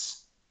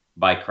righteousness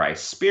by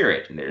Christ's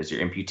Spirit. And there's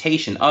your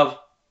imputation of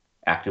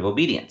active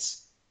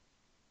obedience.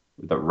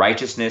 The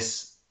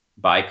righteousness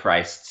by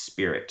Christ's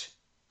Spirit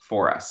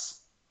for us.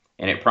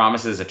 And it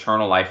promises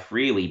eternal life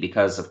freely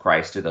because of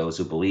Christ to those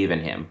who believe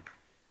in him.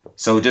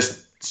 So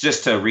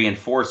just to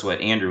reinforce what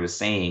Andrew was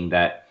saying,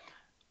 that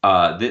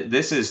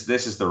this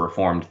is the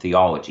Reformed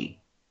theology.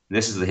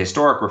 This is the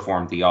historic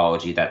Reformed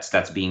theology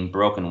that's being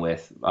broken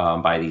with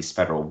by these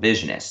federal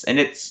visionists. And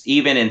it's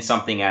even in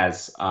something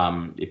as,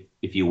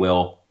 if you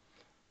will,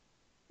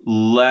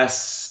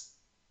 less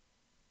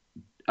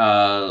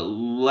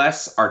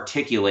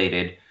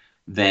articulated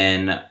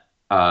than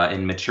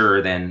and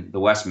mature than the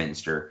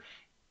Westminster.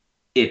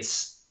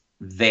 It's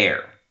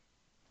there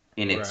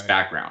in its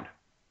background.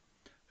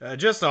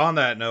 Just on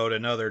that note,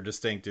 another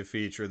distinctive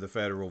feature of the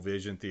federal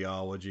vision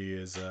theology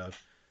is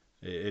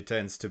it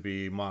tends to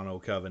be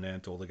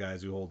monocovenantal. The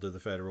guys who hold to the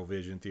federal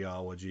vision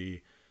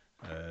theology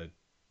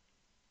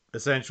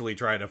essentially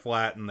try to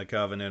flatten the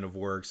covenant of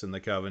works and the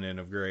covenant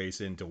of grace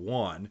into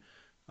one,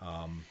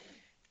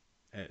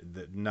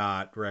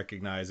 not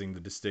recognizing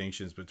the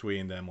distinctions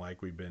between them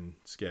like we've been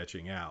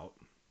sketching out.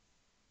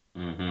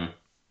 Mm-hmm.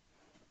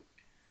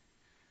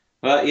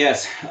 But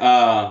yes,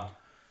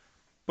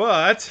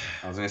 but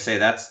I was going to say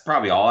that's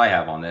probably all I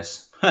have on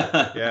this.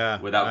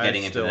 Yeah, without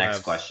getting into the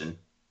next question.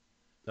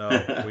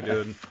 Oh,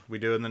 we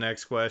doing the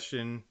next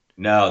question?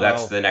 No,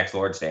 that's the next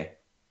Lord's Day.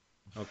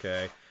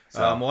 Okay.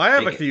 Well, I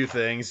have a few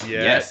things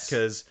yet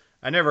because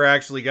I never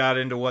actually got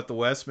into what the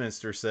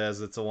Westminster says.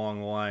 That's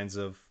along the lines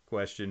of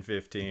question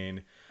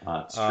 15.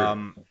 That's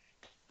true.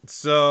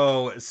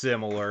 So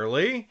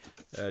similarly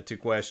to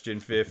question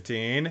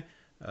 15.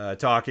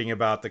 Talking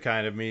about the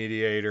kind of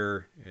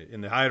mediator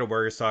in the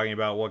Heidelberg is talking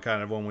about what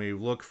kind of one we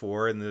look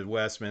for, and the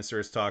Westminster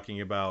is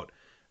talking about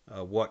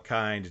what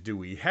kind do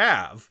we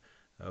have?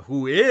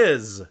 Who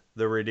is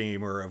the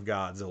Redeemer of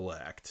God's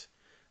elect?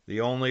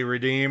 The only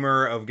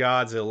Redeemer of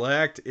God's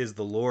elect is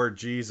the Lord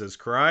Jesus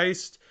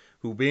Christ,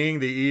 who being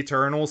the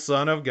eternal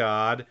Son of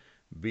God,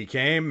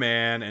 became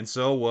man, and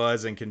so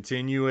was and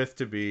continueth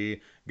to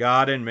be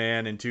God and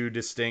man in two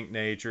distinct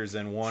natures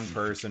and one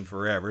person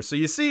forever. So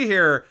you see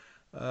here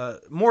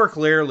more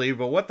clearly,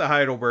 but what the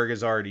Heidelberg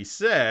has already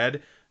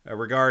said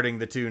regarding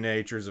the two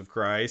natures of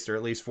Christ, or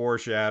at least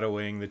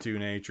foreshadowing the two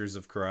natures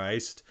of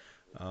Christ,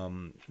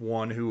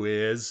 one who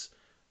is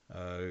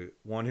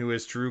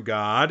true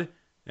God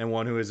and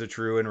one who is a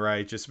true and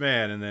righteous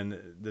man. And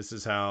then this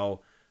is how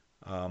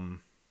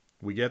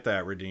we get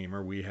that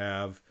Redeemer. We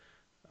have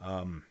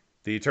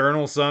the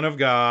eternal Son of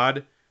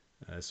God,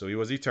 so he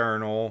was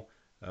eternal.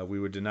 We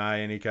would deny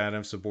any kind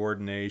of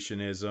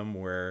subordinationism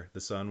where the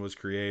Son was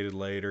created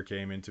later,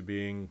 came into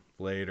being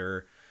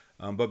later,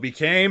 but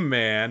became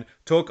man,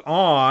 took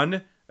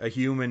on a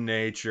human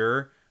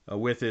nature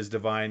with his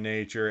divine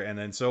nature, and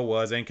then so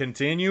was and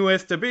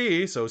continueth to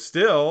be, so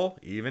still,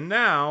 even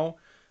now,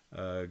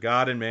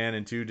 God and man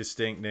in two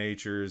distinct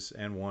natures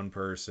and one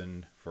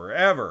person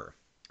forever.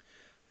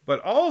 But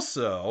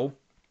also,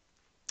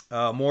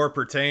 more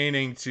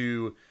pertaining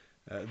to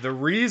the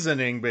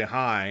reasoning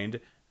behind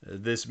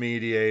this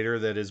mediator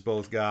that is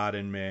both God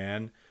and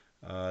man.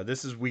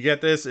 We get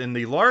this in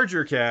the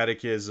larger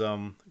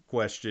catechism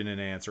question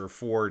and answer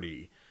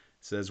 40.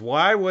 says,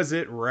 why was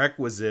it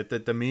requisite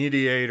that the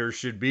mediator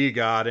should be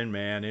God and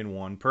man in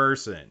one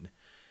person?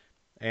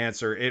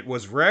 Answer, it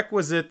was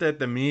requisite that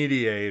the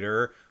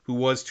mediator, who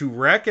was to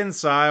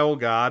reconcile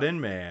God and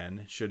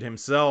man, should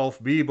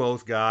himself be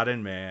both God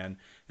and man,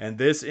 and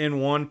this in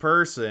one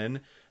person,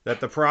 that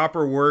the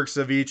proper works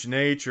of each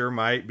nature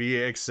might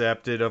be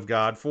accepted of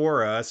God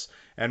for us,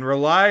 and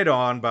relied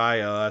on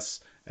by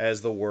us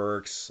as the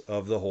works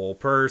of the whole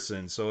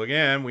person. So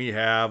again, we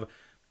have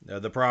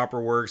the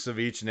proper works of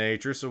each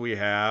nature. So we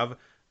have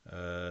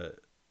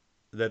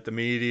that the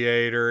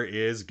mediator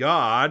is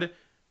God,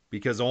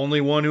 because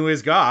only one who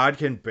is God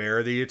can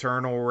bear the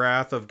eternal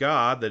wrath of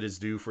God that is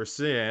due for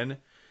sin.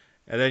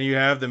 And then you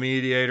have the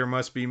mediator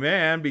must be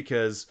man,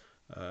 because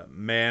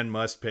man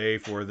must pay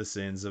for the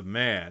sins of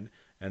man.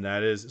 And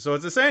that is, so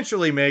it's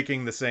essentially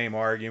making the same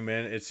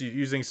argument. It's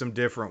using some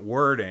different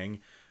wording,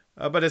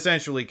 but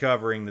essentially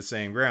covering the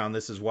same ground.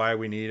 This is why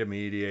we need a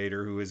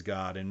mediator who is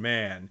God and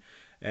man.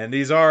 And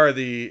these are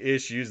the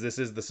issues. This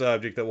is the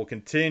subject that will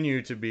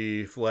continue to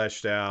be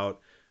fleshed out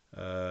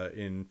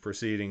in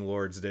preceding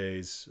Lord's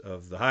Days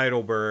of the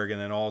Heidelberg. And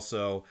then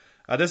also,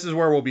 this is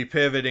where we'll be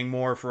pivoting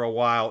more for a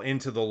while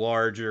into the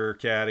larger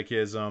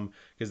catechism,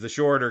 because the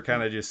shorter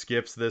kind of just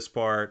skips this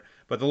part,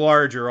 but the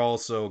larger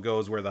also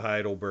goes where the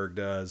Heidelberg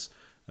does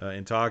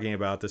in talking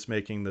about this,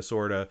 making the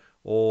sort of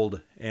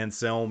old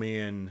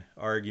Anselmian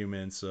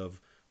arguments of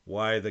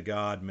why the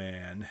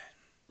God-man.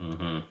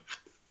 Mm-hmm.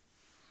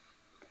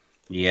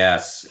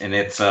 Yes, and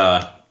it's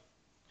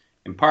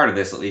in part of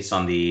this, at least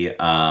on the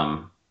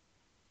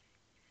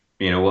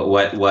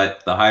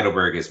what the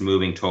Heidelberg is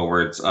moving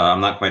towards.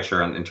 I'm not quite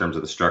sure in terms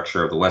of the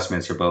structure of the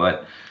Westminster,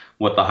 but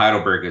what the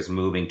Heidelberg is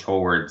moving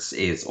towards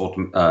is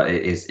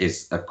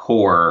a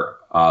core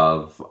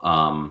of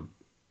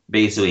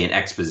basically an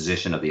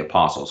exposition of the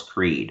Apostles'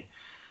 Creed.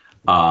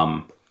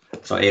 So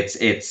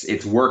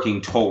it's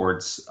working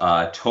towards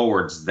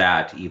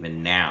that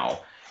even now,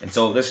 and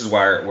so this is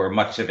where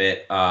much of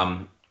it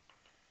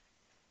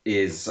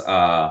is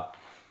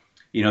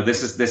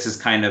this is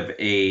kind of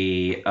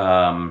a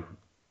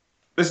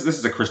this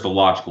is a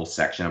Christological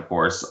section, of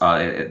course,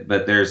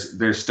 but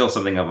there's still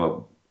something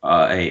of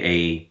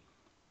a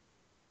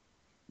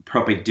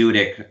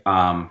propedeutic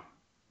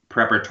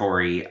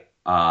preparatory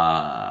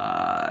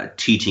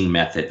teaching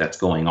method that's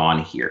going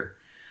on here.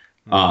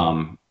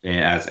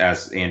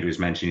 As Andrew's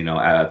mentioned,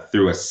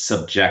 through a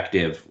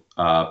subjective,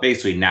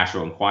 basically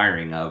natural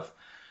inquiring of,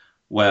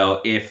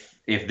 well, if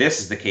this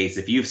is the case,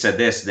 if you've said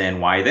this,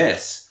 then why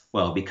this?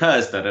 Well,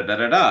 because da da da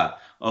da da.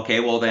 Okay,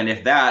 well then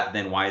if that,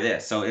 then why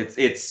this? So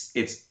it's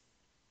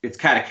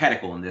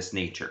catechetical in this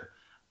nature,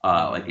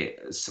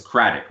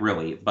 Socratic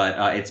really,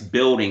 but it's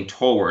building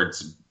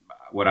towards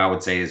what I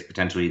would say is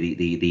potentially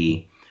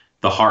the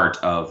heart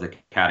of the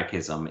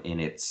Catechism in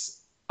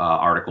its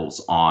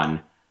articles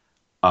on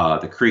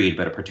the Creed,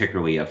 but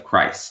particularly of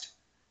Christ,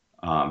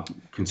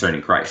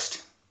 concerning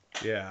Christ.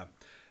 Yeah.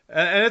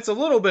 And it's a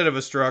little bit of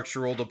a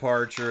structural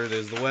departure.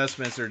 There's the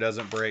Westminster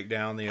doesn't break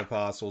down the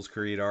Apostles'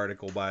 Creed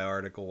article by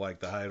article like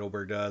the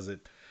Heidelberg does.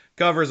 It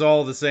covers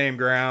all the same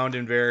ground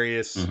in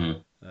various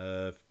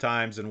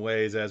times and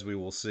ways, as we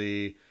will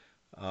see.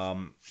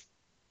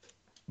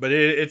 But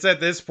it's at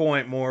this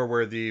point more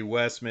where the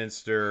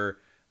Westminster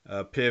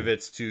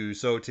pivots to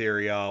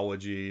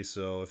soteriology,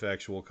 so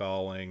effectual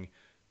calling,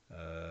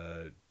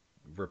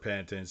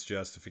 repentance,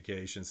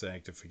 justification,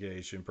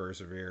 sanctification,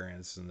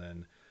 perseverance, and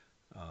then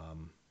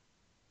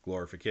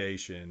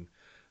glorification.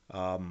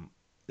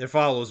 It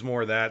follows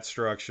more that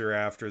structure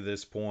after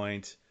this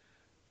point,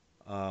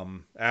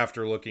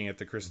 after looking at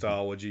the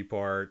Christology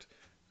part.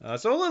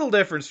 So a little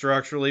different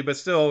structurally, but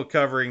still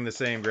covering the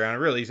same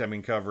ground. Really,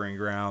 covering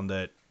ground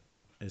that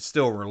is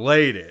still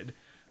related,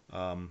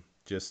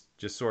 just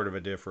sort of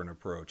a different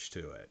approach to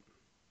it.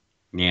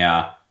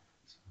 Yeah.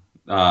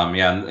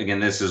 And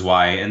again, this is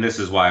why we're,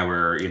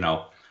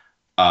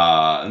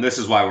 and this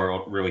is why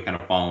we're really kind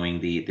of following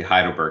the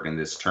Heidelberg in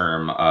this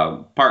term,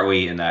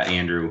 partly in that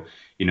Andrew,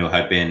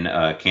 had been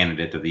a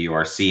candidate of the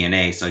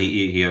URCNA, so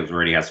he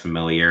already has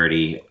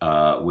familiarity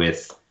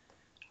with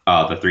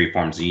the three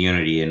forms of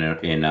unity in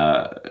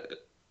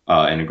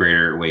a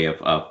greater way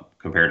of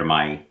compared to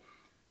my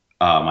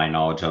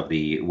knowledge of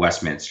the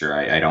Westminster.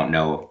 I don't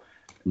know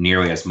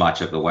nearly as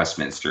much of the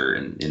Westminster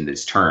in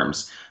these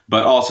terms,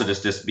 but also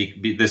just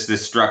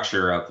this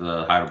structure of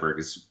the Heidelberg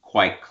is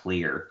quite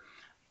clear.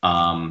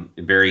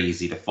 Very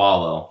easy to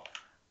follow.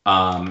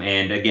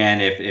 And again,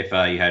 if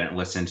you hadn't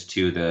listened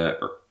to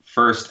the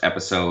first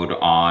episode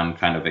on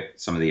kind of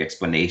some of the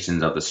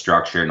explanations of the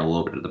structure and a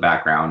little bit of the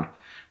background,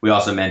 we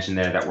also mentioned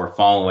there that we're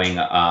following,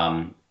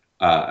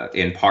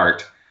 in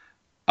part,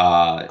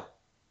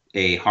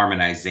 a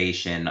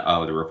harmonization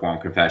of the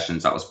Reformed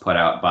Confessions that was put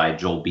out by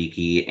Joel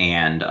Beakey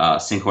and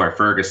Sinclair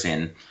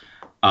Ferguson.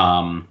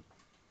 I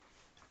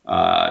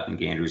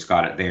think Andrew's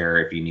got it there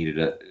if you needed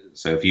it.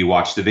 So if you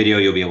watch the video,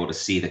 you'll be able to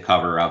see the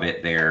cover of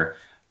it there.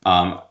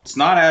 It's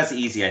not as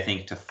easy, I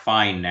think, to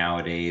find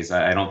nowadays.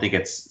 I don't think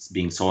it's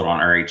being sold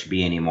on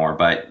RHB anymore,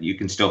 but you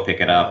can still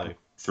pick it up.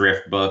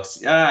 Thrift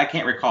books. I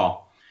can't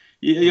recall.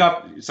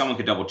 Someone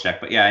could double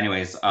check, but yeah.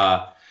 Anyways,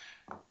 the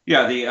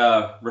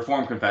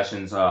Reformed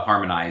confessions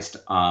harmonized.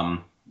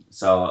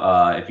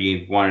 So if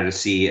you wanted to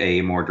see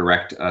a more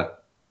direct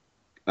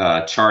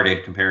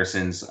charted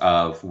comparisons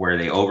of where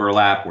they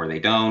overlap, where they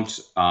don't,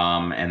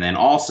 and then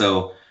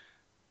also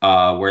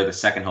where the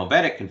Second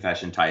Helvetic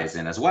Confession ties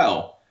in as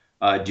well,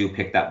 do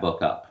pick that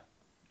book up.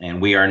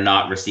 And we are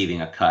not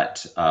receiving a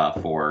cut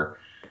for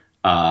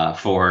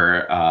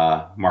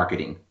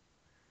marketing.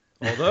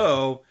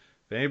 Although,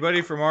 if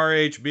anybody from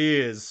RHB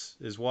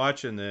is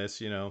watching this,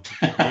 be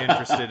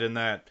interested in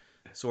that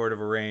sort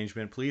of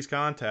arrangement, please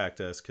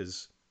contact us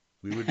because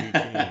we would be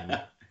keen.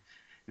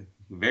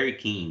 Very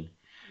keen.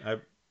 I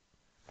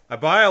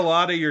buy a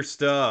lot of your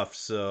stuff,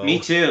 so. Me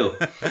too.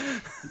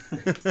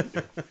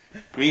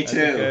 Me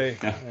too.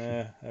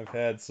 I've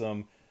had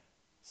some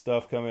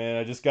stuff come in.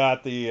 I just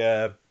got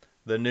the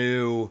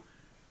new.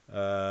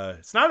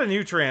 It's not a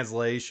new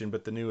translation,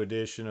 but the new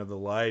edition of the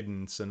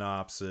Leiden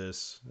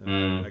synopsis.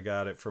 I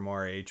got it from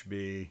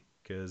RHB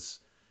because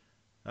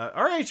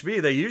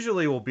RHB, they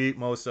usually will beat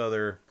most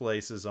other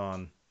places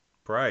on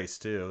price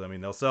too. I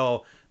mean, they'll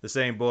sell the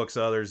same books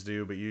others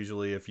do, but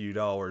usually a few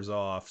dollars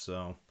off.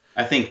 So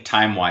I think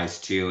time-wise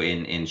too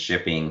in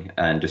shipping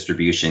and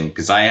distribution,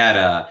 because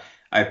I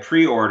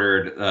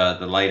pre-ordered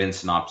the Leiden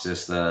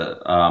synopsis,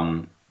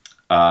 when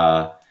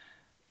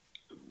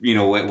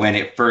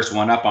it first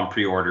went up on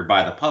pre-order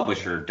by the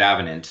publisher,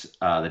 Davenant,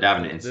 the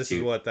Davenant Institute. This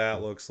is what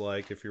that looks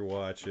like if you're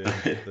watching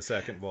the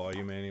second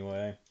volume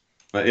anyway.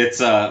 But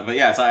it's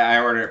I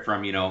ordered it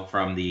from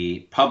the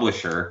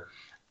publisher,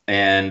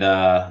 and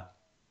I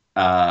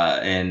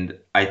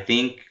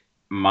think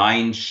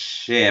mine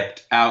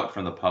shipped out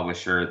from the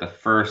publisher the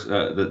first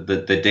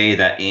the day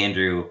that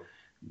Andrew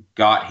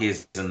got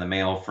his in the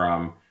mail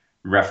from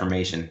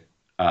Reformation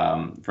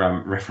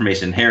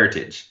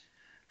Heritage.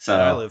 So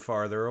I live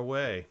farther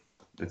away.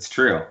 It's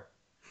true.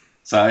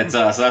 So it's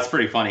so that's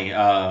pretty funny.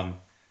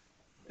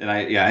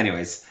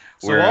 Anyways.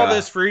 So all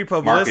this free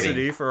publicity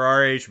marketing for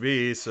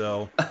RHB.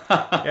 So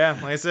yeah,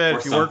 like I said,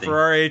 if you work for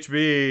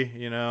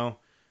RHB,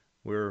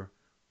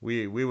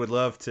 we would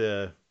love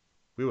to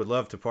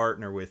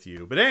partner with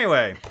you. But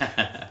anyway,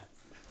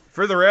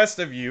 for the rest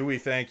of you, we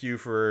thank you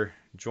for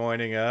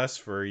joining us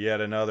for yet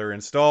another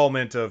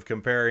installment of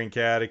Comparing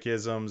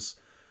Catechisms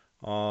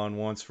on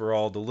Once for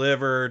All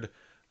Delivered.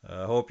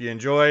 Hope you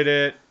enjoyed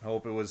it.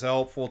 Hope it was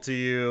helpful to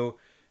you.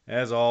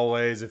 As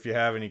always, if you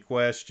have any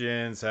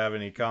questions, have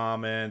any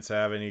comments,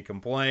 have any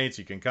complaints,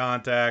 you can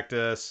contact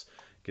us.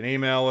 You can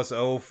email us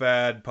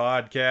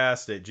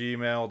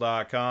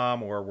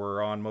ofadpodcast@gmail.com, or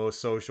we're on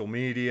most social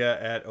media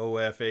at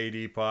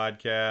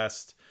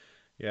OFAD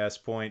Yes,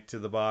 point to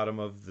the bottom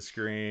of the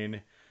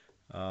screen.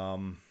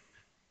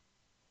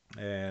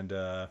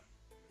 It's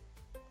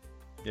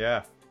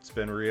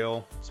been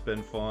real. It's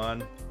been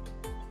fun.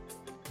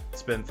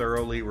 It's been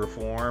thoroughly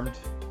reformed.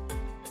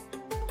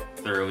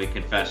 Thoroughly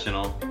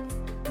confessional.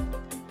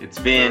 It's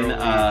been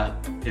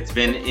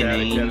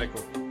inane.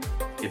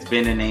 It's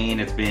been inane.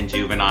 It's been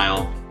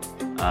juvenile.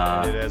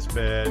 It has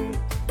been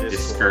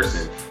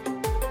discursive.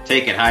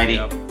 Take it, Heidi.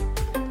 Yep.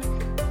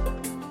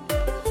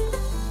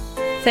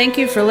 Thank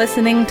you for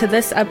listening to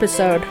this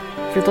episode.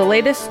 For the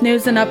latest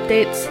news and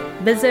updates,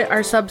 visit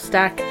our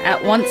Substack at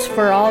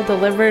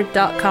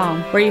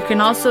onceforalldelivered.com, where you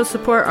can also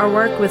support our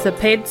work with a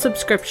paid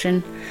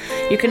subscription.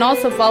 You can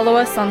also follow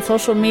us on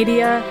social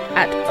media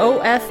at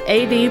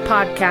OFAD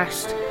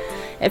Podcast.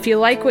 If you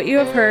like what you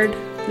have heard,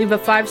 leave a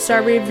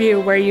 5-star review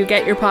where you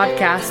get your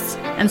podcasts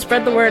and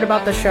spread the word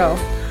about the show.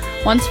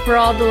 Once for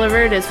All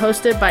Delivered is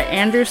hosted by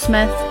Andrew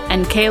Smith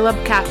and Caleb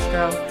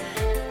Castro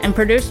and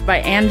produced by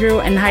Andrew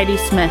and Heidi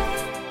Smith.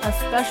 A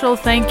special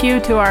thank you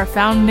to our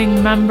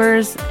founding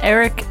members,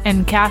 Eric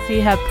and Kathy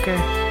Hepker.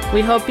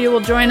 We hope you will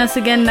join us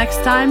again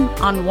next time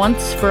on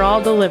Once for All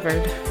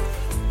Delivered.